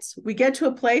diets, we get to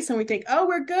a place and we think, oh,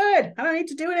 we're good. I don't need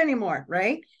to do it anymore,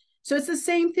 right? So it's the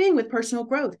same thing with personal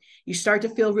growth. You start to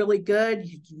feel really good.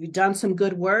 You've done some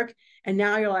good work. And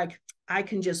now you're like, I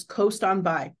can just coast on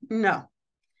by. No,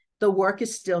 the work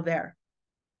is still there.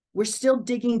 We're still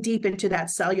digging deep into that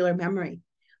cellular memory.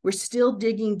 We're still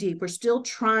digging deep. We're still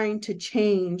trying to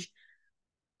change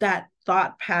that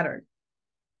thought pattern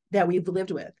that we've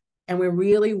lived with. And we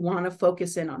really want to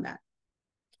focus in on that.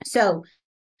 So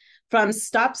from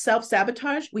stop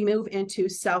self-sabotage, we move into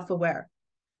self-aware.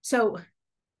 So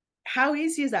how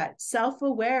easy is that?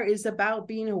 Self-aware is about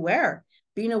being aware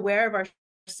of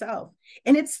ourselves.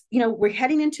 And it's, we're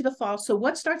heading into the fall. So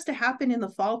what starts to happen in the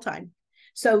fall time?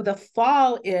 So the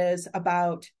fall is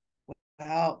about,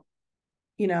 well,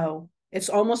 it's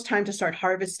almost time to start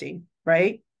harvesting,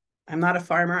 right? I'm not a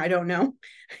farmer. I don't know,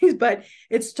 but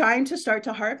it's time to start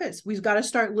to harvest. We've got to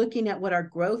start looking at what our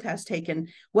growth has taken,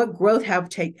 what growth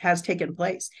has taken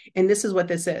place. And this is what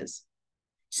this is.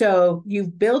 So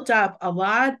you've built up a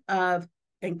lot of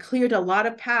and cleared a lot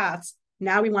of paths.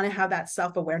 Now we want to have that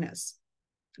self-awareness,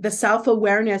 the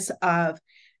self-awareness of,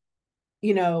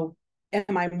 am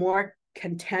I more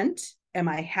content? Am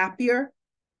I happier?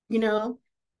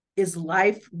 Is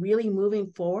life really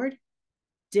moving forward?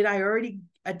 Did I already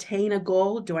attain a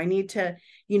goal? Do I need to,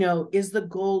 is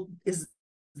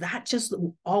that just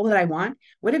all that I want?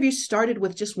 What if you started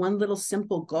with just one little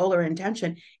simple goal or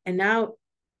intention? And now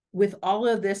with all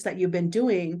of this that you've been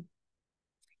doing,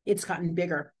 it's gotten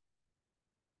bigger.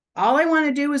 All I want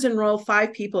to do is enroll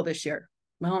 5 people this year.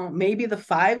 Well, maybe the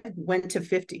 5 went to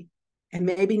 50, and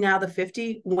maybe now the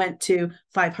 50 went to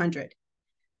 500.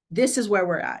 This is where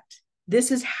we're at.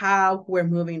 This is how we're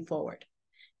moving forward.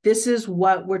 This is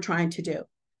what we're trying to do.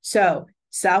 So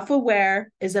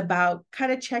self-aware is about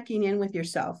kind of checking in with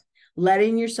yourself,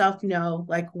 letting yourself know,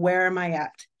 like, where am I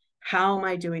at? How am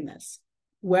I doing this?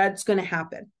 What's going to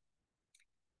happen?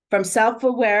 From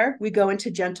self-aware, we go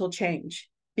into gentle change,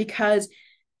 because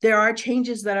there are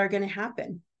changes that are going to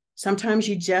happen. Sometimes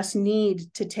you just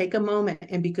need to take a moment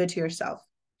and be good to yourself.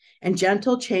 And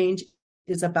gentle change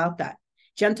is about that.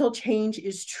 Gentle change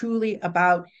is truly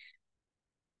about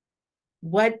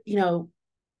what,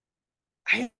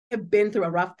 I have been through a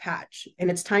rough patch, and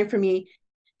it's time for me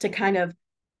to kind of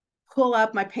pull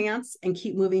up my pants and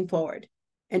keep moving forward,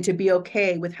 and to be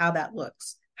okay with how that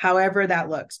looks, however that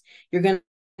looks. You're going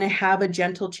to have a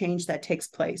gentle change that takes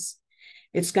place.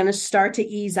 It's going to start to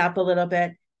ease up a little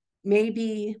bit.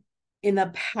 Maybe in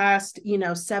the past,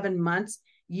 7 months,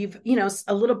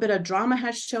 a little bit of drama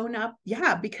has shown up.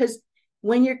 Yeah, because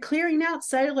when you're clearing out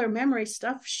cellular memory,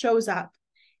 stuff shows up.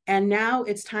 And now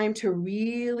it's time to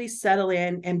really settle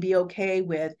in and be okay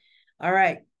with, all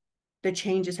right, the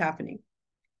change is happening.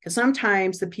 Because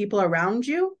sometimes the people around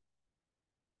you,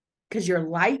 because your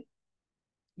light,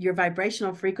 your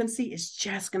vibrational frequency is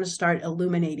just going to start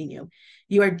illuminating you.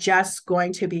 You are just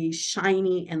going to be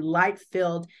shiny and light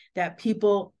filled that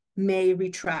people may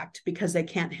retract because they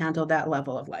can't handle that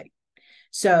level of light.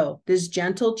 So this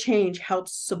gentle change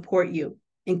helps support you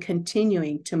in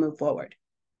continuing to move forward.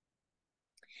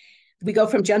 We go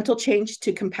from gentle change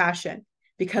to compassion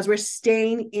because we're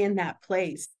staying in that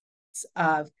place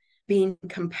of being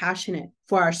compassionate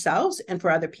for ourselves and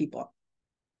for other people.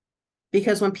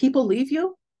 Because when people leave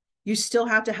you, you still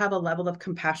have to have a level of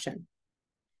compassion.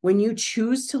 When you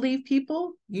choose to leave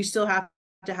people, you still have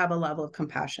to have a level of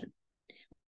compassion.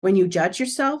 When you judge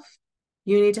yourself,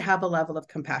 you need to have a level of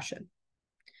compassion.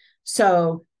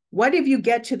 So what if you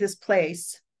get to this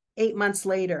place 8 months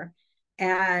later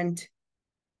and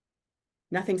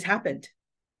nothing's happened?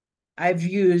 I've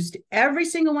used every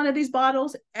single one of these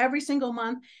bottles every single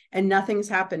month and nothing's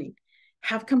happening.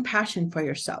 Have compassion for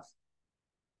yourself.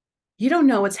 You don't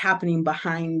know what's happening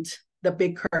behind the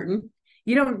big curtain.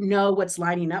 You don't know what's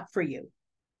lining up for you.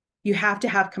 You have to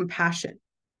have compassion.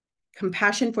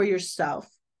 Compassion for yourself.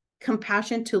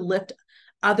 Compassion to lift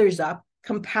others up.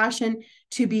 Compassion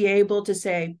to be able to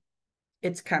say,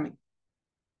 it's coming.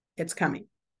 It's coming.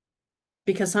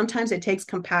 Because sometimes it takes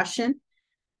compassion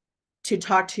to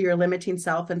talk to your limiting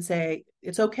self and say,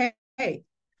 it's okay. I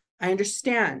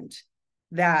understand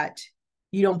that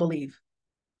you don't believe.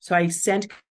 So I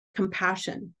send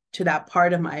compassion to that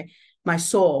part of my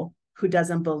soul who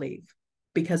doesn't believe,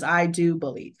 because I do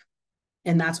believe.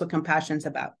 And that's what compassion's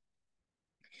about.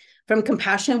 From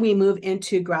compassion, we move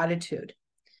into gratitude.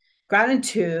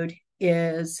 Gratitude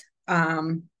is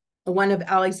one of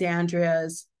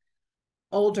Alexandria's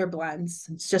older blends.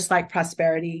 It's just like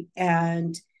prosperity.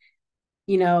 And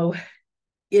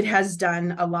it has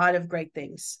done a lot of great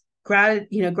things.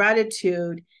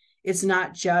 Gratitude is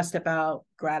not just about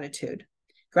gratitude.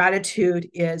 Gratitude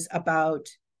is about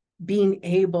being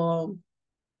able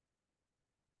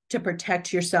to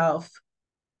protect yourself.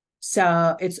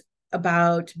 So it's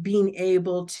about being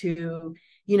able to,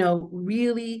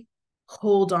 really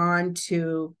hold on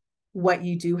to what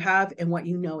you do have and what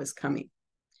you know is coming.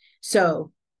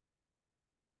 So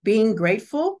being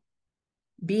grateful,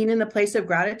 being in the place of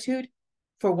gratitude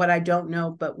for what I don't know,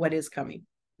 but what is coming,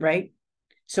 right?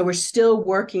 So we're still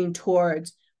working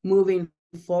towards moving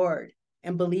forward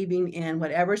and believing in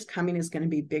whatever's coming is going to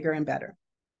be bigger and better.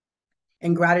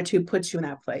 And gratitude puts you in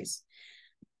that place.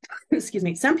 Excuse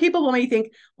me. Some people will may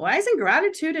think, why isn't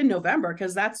gratitude in November?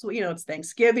 Because that's, it's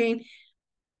Thanksgiving.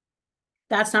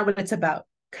 That's not what it's about,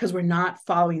 because we're not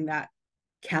following that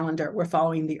calendar. We're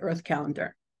following the Earth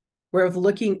calendar. We're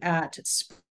looking at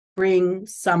spring,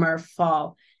 summer,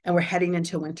 fall, and we're heading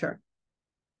into winter.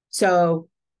 So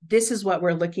this is what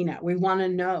we're looking at. We want to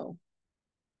know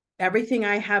everything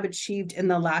I have achieved in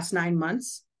the last 9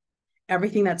 months,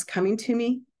 everything that's coming to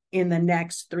me in the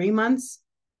next 3 months,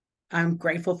 I'm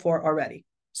grateful for already.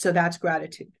 So that's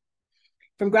gratitude.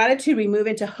 From gratitude, we move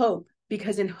into hope,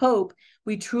 because in hope,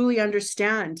 we truly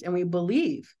understand and we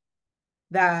believe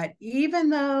that even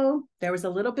though there was a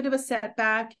little bit of a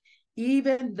setback,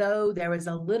 even though there was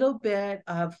a little bit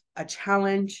of a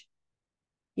challenge,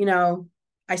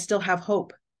 I still have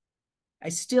hope. I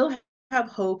still have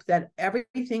hope that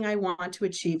everything I want to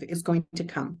achieve is going to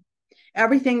come.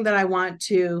 Everything that I want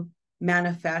to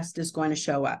manifest is going to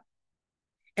show up.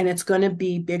 And it's going to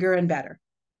be bigger and better.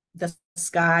 The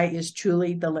sky is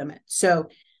truly the limit. So,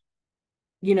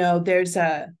 there's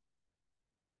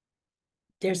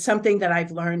something that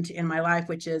I've learned in my life,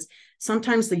 which is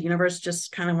sometimes the universe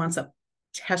just kind of wants to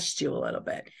test you a little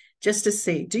bit, just to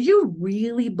see, do you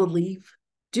really believe?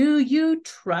 Do you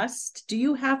trust? Do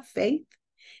you have faith?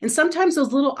 And sometimes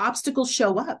those little obstacles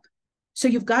show up. So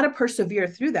you've got to persevere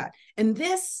through that. And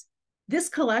this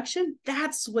collection,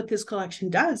 that's what this collection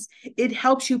does. It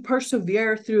helps you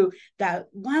persevere through that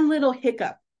one little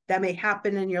hiccup that may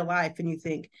happen in your life. And you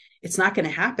think, it's not going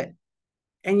to happen.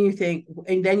 And you think,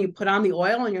 and then you put on the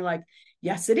oil and you're like,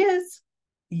 yes, it is.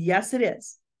 Yes, it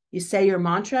is. You say your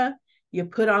mantra, you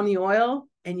put on the oil,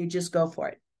 and you just go for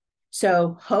it.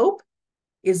 So hope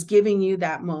is giving you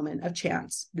that moment of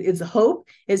chance. It's hope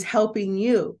is helping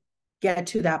you get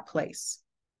to that place.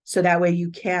 So that way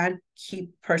you can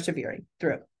keep persevering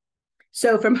through.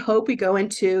 So from hope, we go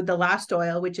into the last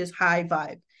oil, which is high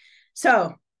vibe.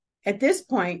 So at this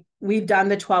point, we've done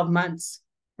the 12 months,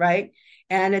 right?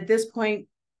 And at this point,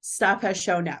 stuff has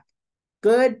shown up.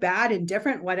 Good, bad,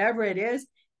 indifferent, whatever it is,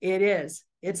 it is.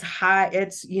 It's high.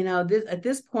 It's, at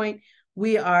this point,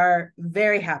 we are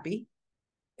very happy.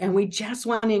 And we just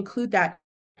want to include that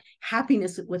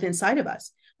happiness within inside of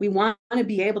us. We want to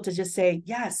be able to just say,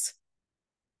 yes,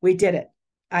 we did it.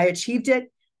 I achieved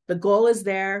it. The goal is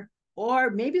there.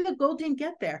 Or maybe the goal didn't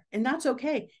get there. And that's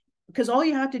okay. Because all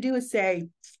you have to do is say,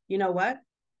 you know what?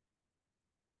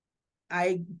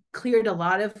 I cleared a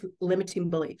lot of limiting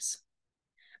beliefs.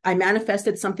 I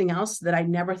manifested something else that I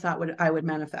never thought I would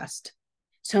manifest.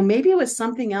 So maybe it was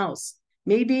something else.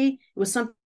 Maybe it was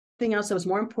something else that was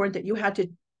more important that you had to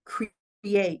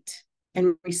create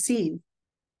and receive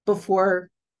before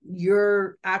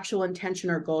your actual intention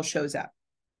or goal shows up.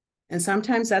 And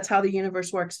sometimes that's how the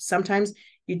universe works. Sometimes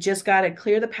you just got to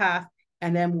clear the path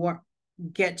and then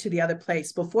get to the other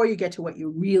place before you get to what you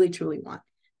really, truly want.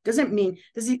 I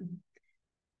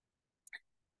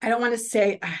don't want to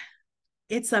say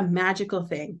it's a magical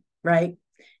thing, right?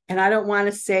 And I don't want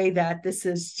to say that this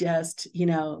is just, you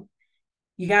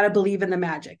got to believe in the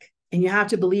magic and you have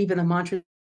to believe in the mantras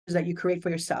that you create for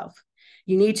yourself.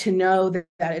 You need to know that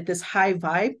at this high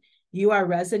vibe, you are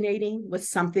resonating with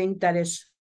something that is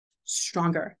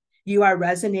stronger. You are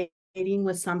resonating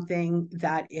with something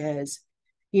that is,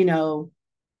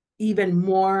 even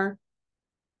more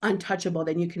untouchable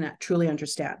than you can truly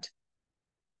understand.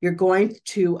 You're going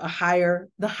to the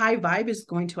high vibe is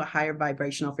going to a higher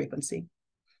vibrational frequency.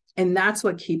 And that's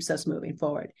what keeps us moving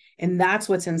forward. And that's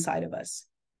what's inside of us.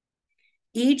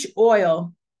 Each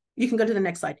oil, you can go to the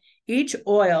next slide. Each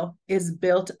oil is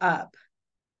built up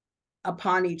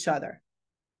upon each other.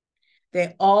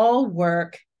 They all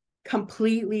work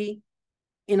completely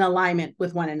in alignment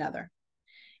with one another.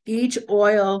 Each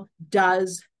oil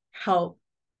does help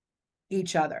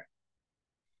each other.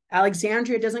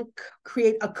 Alexandria doesn't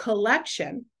create a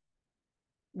collection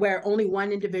where only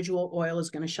one individual oil is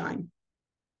going to shine.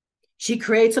 She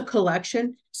creates a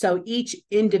collection so each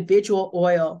individual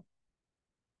oil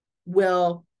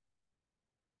will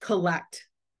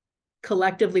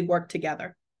collectively work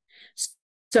together.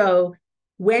 So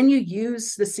when you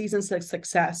use the seasons of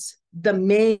success, the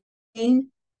main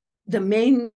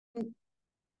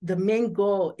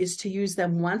goal is to use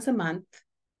them once a month.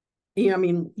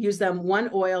 Use them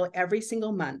one oil every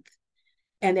single month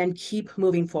and then keep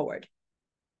moving forward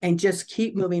and just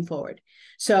keep moving forward.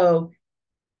 So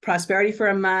prosperity for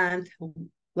a month,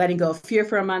 letting go of fear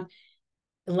for a month.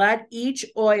 Let each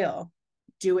oil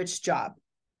do its job.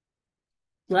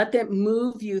 Let them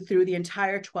move you through the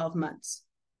entire 12 months.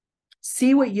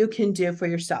 See what you can do for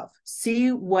yourself.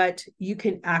 See what you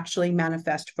can actually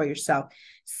manifest for yourself.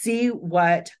 See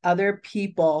what other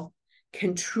people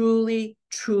can truly,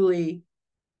 truly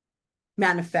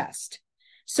manifest.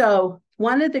 So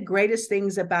one of the greatest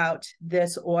things about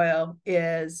this oil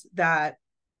is that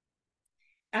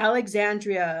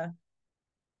Alexandria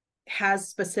has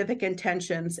specific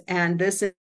intentions, and this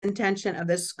intention of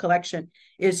this collection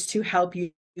is to help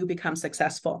you become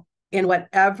successful in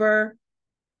whatever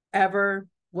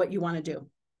what you want to do.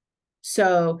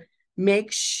 So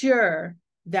make sure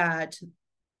that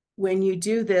when you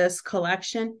do this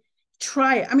collection,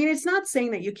 try it. It's not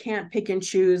saying that you can't pick and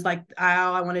choose, like, oh,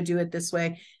 I want to do it this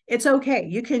way. It's okay.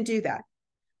 You can do that.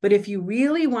 But if you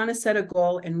really want to set a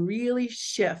goal and really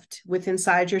shift within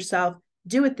inside yourself,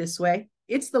 do it this way.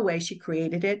 It's the way she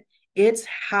created it. It's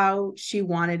how she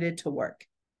wanted it to work.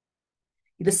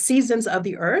 The seasons of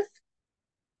the earth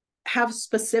have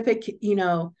specific,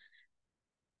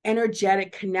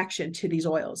 energetic connection to these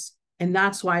oils. And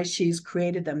that's why she's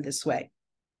created them this way.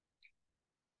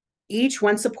 Each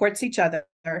one supports each other,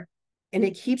 and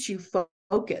it keeps you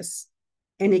focused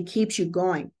and it keeps you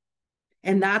going.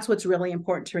 And that's what's really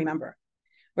important to remember.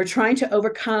 We're trying to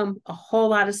overcome a whole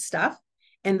lot of stuff.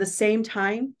 And at the same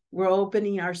time, we're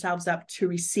opening ourselves up to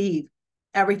receive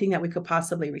everything that we could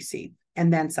possibly receive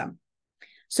and then some.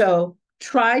 So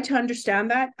try to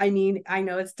understand that. I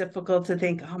know it's difficult to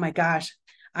think, oh my gosh,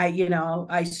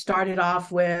 I started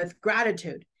off with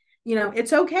gratitude.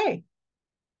 It's okay.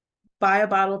 Buy a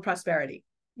bottle of prosperity.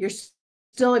 You're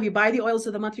still, if you buy the oils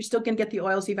of the month, you're still going to get the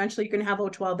oils. Eventually you're going to have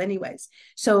O12 anyways.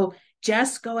 So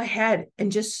just go ahead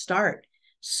and just start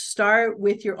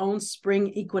with your own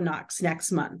spring equinox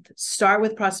next month. Start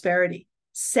with prosperity.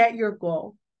 Set your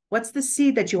goal. What's the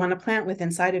seed that you want to plant with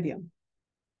inside of you?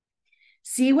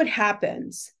 See what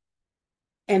happens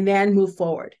and then move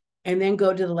forward, and then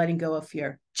go to the letting go of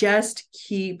fear. Just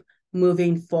keep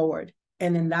moving forward.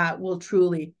 And then that will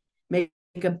truly make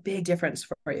a big difference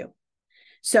for you.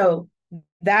 So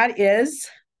that is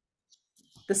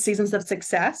the Seasons of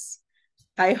Success.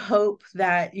 I hope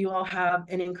that you all have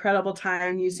an incredible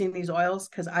time using these oils,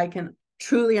 because I can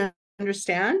truly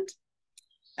understand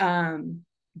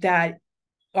that,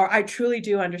 or I truly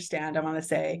do understand, I want to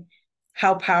say,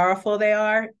 how powerful they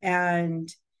are.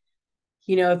 And,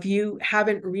 if you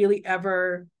haven't really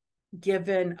ever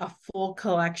given a full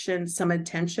collection some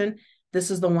attention,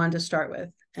 this is the one to start with.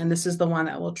 And this is the one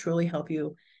that will truly help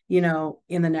you, in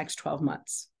the next 12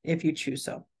 months, if you choose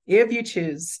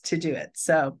to do it.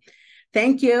 So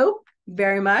thank you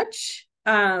very much.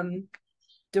 You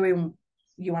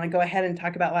want to go ahead and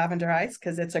talk about Lavender Ice?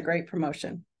 Because it's a great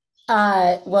promotion.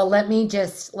 Well, let me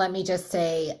just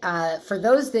say, for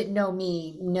those that know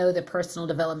me, know the personal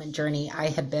development journey I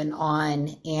have been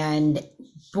on, and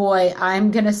boy,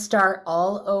 I'm gonna start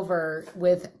all over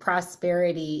with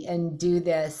prosperity and do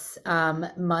this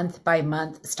month by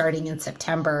month, starting in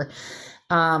September.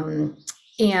 And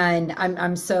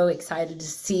I'm so excited to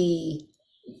see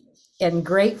and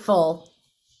grateful.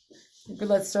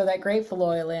 Let's throw that grateful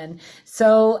oil in.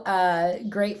 So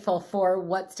grateful for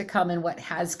what's to come and what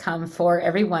has come for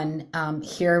everyone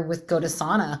here with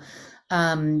GoToSana.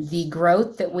 The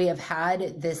growth that we have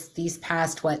had these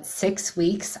past 6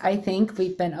 weeks, I think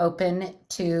we've been open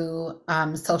to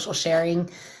social sharing,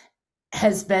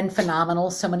 has been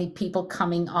phenomenal. So many people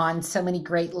coming on, so many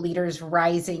great leaders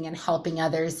rising and helping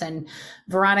others. And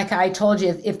Veronica, I told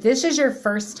you, if this is your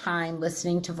first time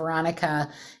listening to Veronica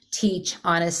teach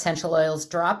on essential oils,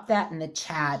 drop that in the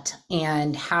chat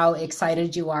and how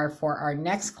excited you are for our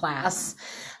next class.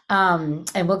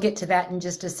 And we'll get to that in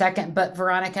just a second. But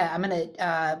Veronica,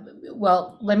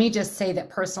 let me just say that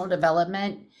personal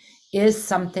development is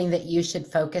something that you should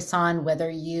focus on, whether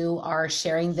you are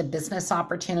sharing the business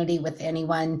opportunity with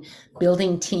anyone,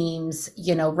 building teams,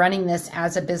 running this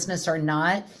as a business or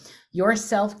not. Your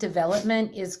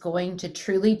self-development is going to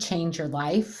truly change your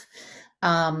life.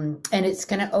 And it's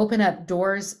going to open up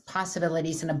doors,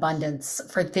 possibilities, and abundance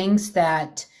for things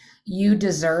that you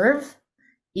deserve,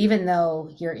 even though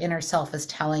your inner self is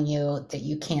telling you that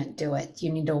you can't do it.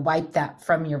 You need to wipe that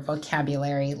from your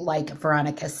vocabulary, like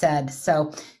Veronica said.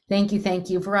 So thank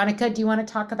you. Veronica, do you want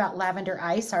to talk about Lavender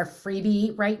Ice, our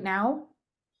freebie right now?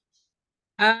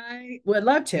 I would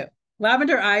love to.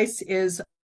 Lavender Ice is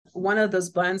one of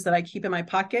those blends that I keep in my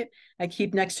pocket. I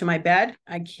keep next to my bed.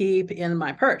 I keep in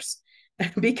my purse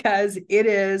because it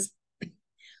is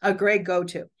a great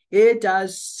go-to. It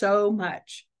does so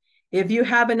much. If you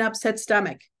have an upset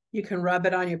stomach, you can rub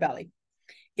it on your belly.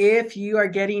 If you are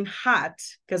getting hot,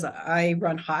 because I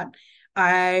run hot,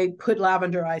 I put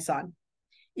Lavender Ice on.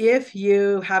 If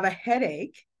you have a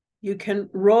headache, you can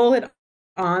roll it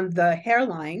on the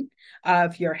hairline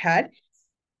of your head,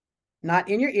 not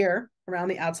in your ear, around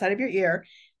the outside of your ear.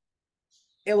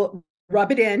 It will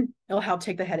rub it in. It'll help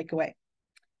take the headache away.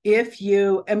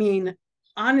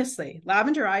 Honestly,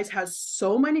 Lavender Ice has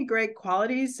so many great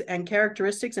qualities and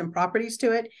characteristics and properties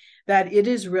to it that it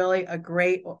is really a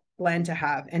great blend to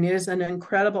have. And it is an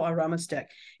incredible aroma stick.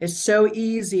 It's so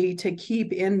easy to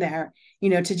keep in there,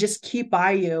 to just keep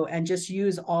by you and just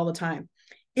use all the time.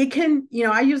 It can,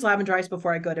 I use Lavender Ice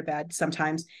before I go to bed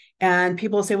sometimes. And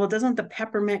people say, well, doesn't the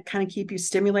peppermint kind of keep you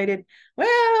stimulated?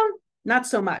 Well, not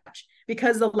so much,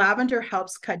 because the lavender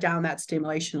helps cut down that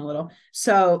stimulation a little.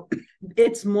 So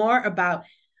it's more about,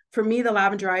 for me, the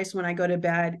Lavender Ice when I go to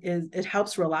bed it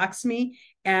helps relax me,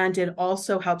 and it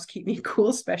also helps keep me cool,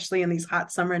 especially in these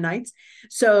hot summer nights.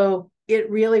 So it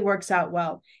really works out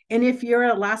well. And if you're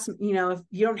if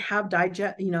you don't have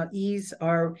ease,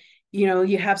 or,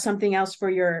 you have something else for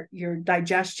your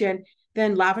digestion,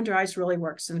 then Lavender Ice really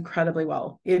works incredibly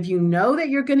well. If you know that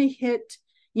you're going to hit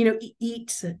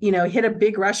a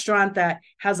big restaurant that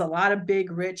has a lot of big,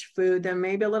 rich food, then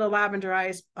maybe a little Lavender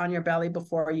Ice on your belly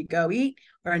before you go eat,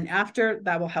 or an after,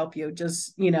 that will help you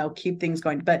just, keep things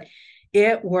going. But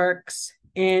it works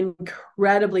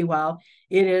incredibly well.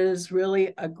 It is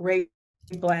really a great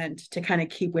blend to kind of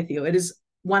keep with you. It is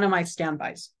one of my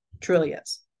standbys, truly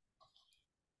is.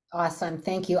 Awesome.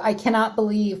 Thank you. I cannot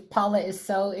believe Paula is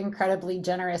so incredibly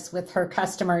generous with her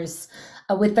customers,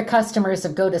 with the customers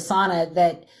of GoToSana,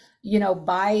 that,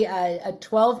 buy a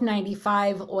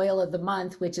 $12.95 oil of the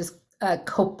month, which is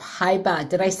Copaiba.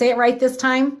 Did I say it right this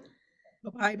time?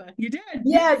 Copaiba. You did.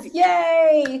 Yes,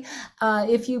 Yay. yay!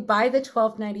 If you buy the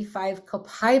 12.95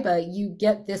 Copaiba, you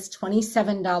get this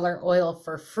 $27 oil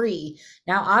for free.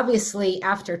 Now, obviously,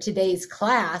 after today's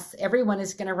class, everyone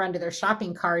is going to run to their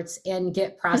shopping carts and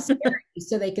get Prosperity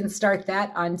so they can start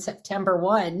that on September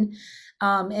 1,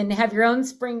 and have your own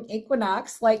spring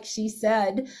equinox, like she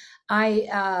said.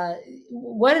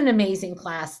 What an amazing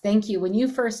class. Thank you. When you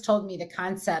first told me the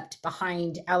concept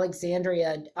behind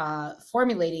Alexandria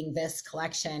formulating this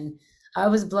collection, I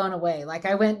was blown away. Like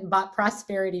I went and bought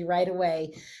Prosperity right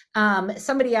away.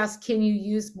 Somebody asked, can you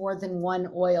use more than one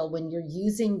oil when you're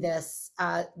using this,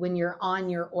 when you're on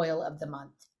your oil of the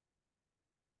month?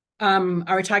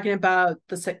 Are we talking about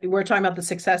we're talking about the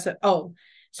success of,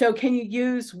 so can you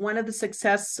use one of the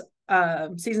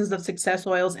seasons of success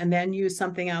oils and then use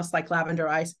something else like lavender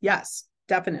ice? Yes,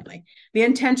 definitely. The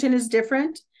intention is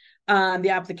different. The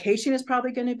application is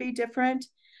probably going to be different.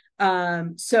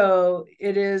 So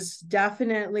it is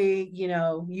definitely,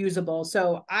 usable.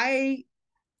 So I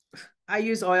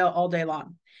use oil all day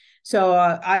long. So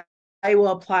I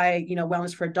will apply,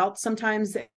 wellness for adults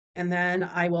sometimes, and then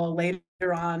I will later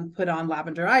on put on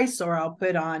lavender ice, or I'll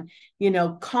put on,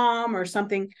 calm or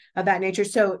something of that nature.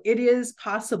 So it is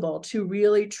possible to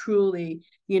really truly,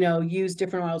 use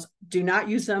different oils. Do not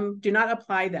use them. Do not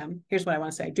apply them. Here's what I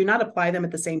want to say. Do not apply them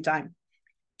at the same time.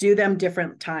 Do them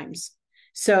different times.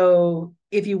 So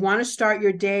if you want to start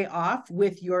your day off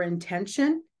with your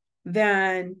intention,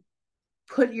 then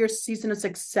put your season of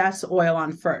success oil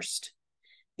on first.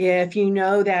 If you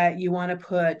know that you want to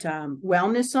put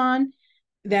wellness on,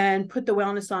 then put the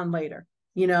wellness on later,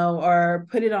 or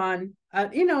put it on,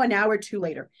 an hour or two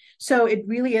later. So it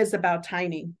really is about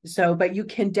timing. So, but you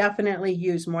can definitely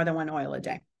use more than one oil a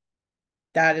day.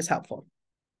 That is helpful.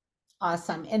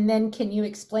 Awesome. And then can you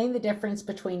explain the difference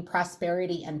between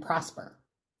Prosperity and Prosper?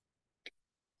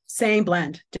 Same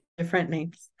blend, different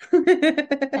names.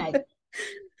 Okay.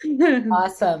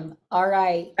 Awesome. All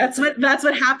right. That's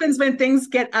what happens when things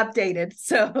get updated.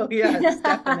 So yes,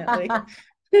 definitely.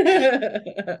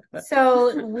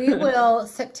 So we will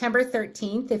September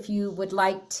 13th, if you would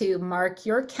like to mark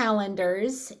your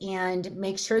calendars and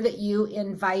make sure that you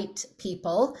invite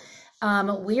people.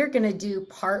 We are going to do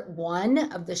part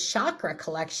 1 of the chakra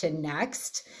collection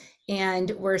next.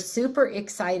 And we're super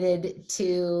excited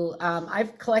to,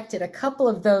 I've collected a couple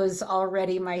of those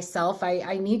already myself.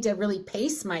 I need to really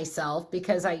pace myself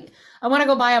because I want to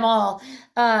go buy them all.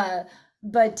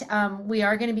 But we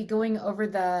are going to be going over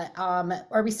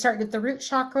are we starting at the root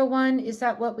chakra one? Is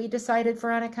that what we decided,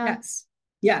 Veronica? Yes.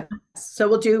 Yeah. So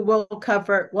we're going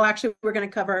to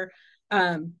cover,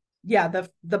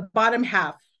 the bottom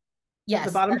half. Yes.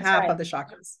 The bottom half right. of the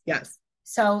chakras. Yes.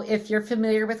 So if you're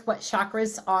familiar with what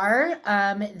chakras are,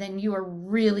 then you are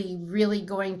really, really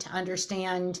going to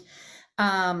understand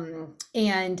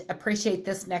and appreciate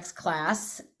this next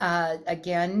class.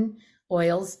 Again,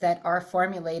 oils that are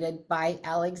formulated by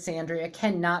Alexandria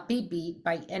cannot be beat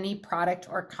by any product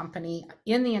or company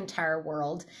in the entire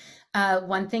world.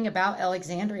 One thing about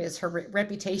Alexandria is her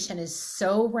reputation is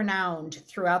so renowned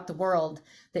throughout the world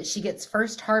that she gets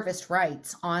first harvest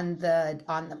rights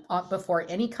before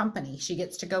any company. She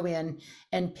gets to go in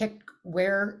and pick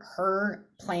where her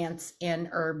plants and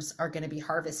herbs are going to be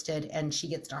harvested, and she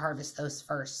gets to harvest those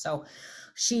first. So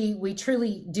we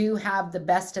truly do have the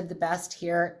best of the best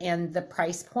here. And the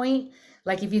price point,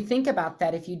 like if you think about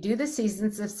that, if you do the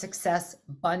Seasons of Success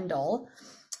bundle,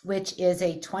 which is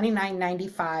a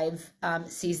 $29.95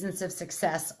 Seasons of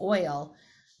Success oil,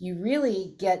 you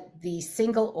really get the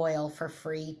single oil for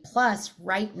free. Plus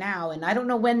right now, and I don't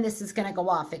know when this is going to go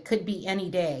off, it could be any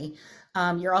day,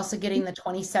 you're also getting the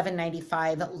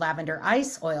 $27.95 lavender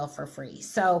ice oil for free.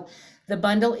 So the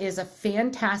bundle is a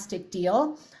fantastic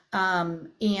deal.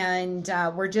 And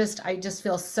I just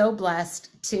feel so blessed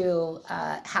to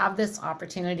have this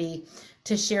opportunity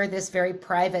to share this very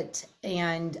private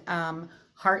and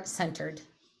heart-centered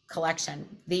collection.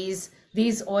 These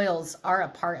oils are a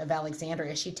part of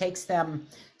Alexandria. She takes them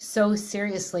so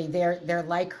seriously. They're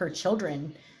like her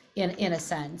children in a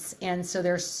sense. And so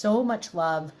there's so much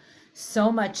love,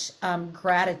 so much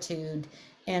gratitude,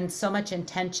 and so much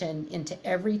intention into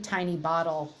every tiny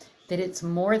bottle that it's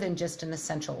more than just an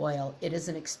essential oil. It is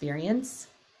an experience,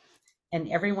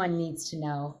 and everyone needs to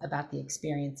know about the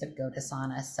experience of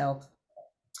Godasana. So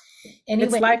anyway,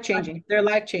 it's life-changing. They're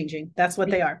life-changing. That's what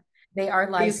they are. They are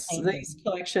life-changing. These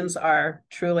collections are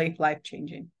truly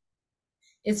life-changing.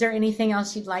 Is there anything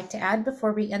else you'd like to add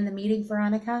before we end the meeting,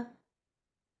 Veronica?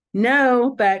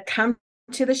 No, but come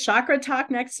to the chakra talk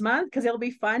next month because it'll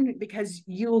be fun, because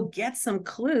you will get some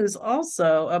clues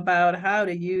also about how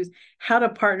to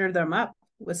partner them up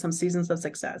with some seasons of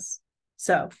success.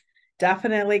 So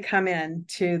definitely come in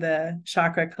to the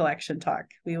chakra collection talk.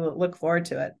 We will look forward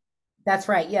to it. That's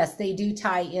right. Yes, they do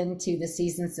tie into the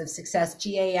seasons of success.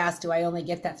 GA asked, do I only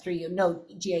get that through you? No,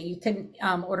 GA, you can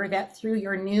order that through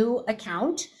your new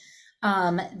account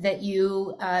that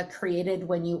you created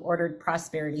when you ordered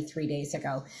Prosperity 3 days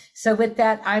ago. So with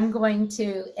that, I'm going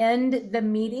to end the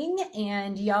meeting,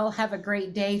 and y'all have a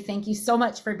great day. Thank you so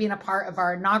much for being a part of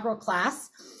our inaugural class.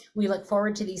 We look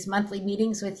forward to these monthly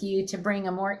meetings with you to bring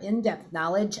a more in-depth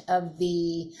knowledge of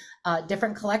the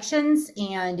different collections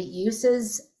and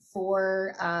uses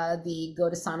for the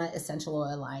Godasana essential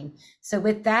oil line. So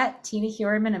with that, Tina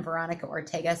Heuerman and Veronica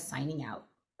Ortega signing out.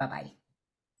 Bye-bye.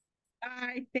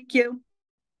 Bye. Thank you.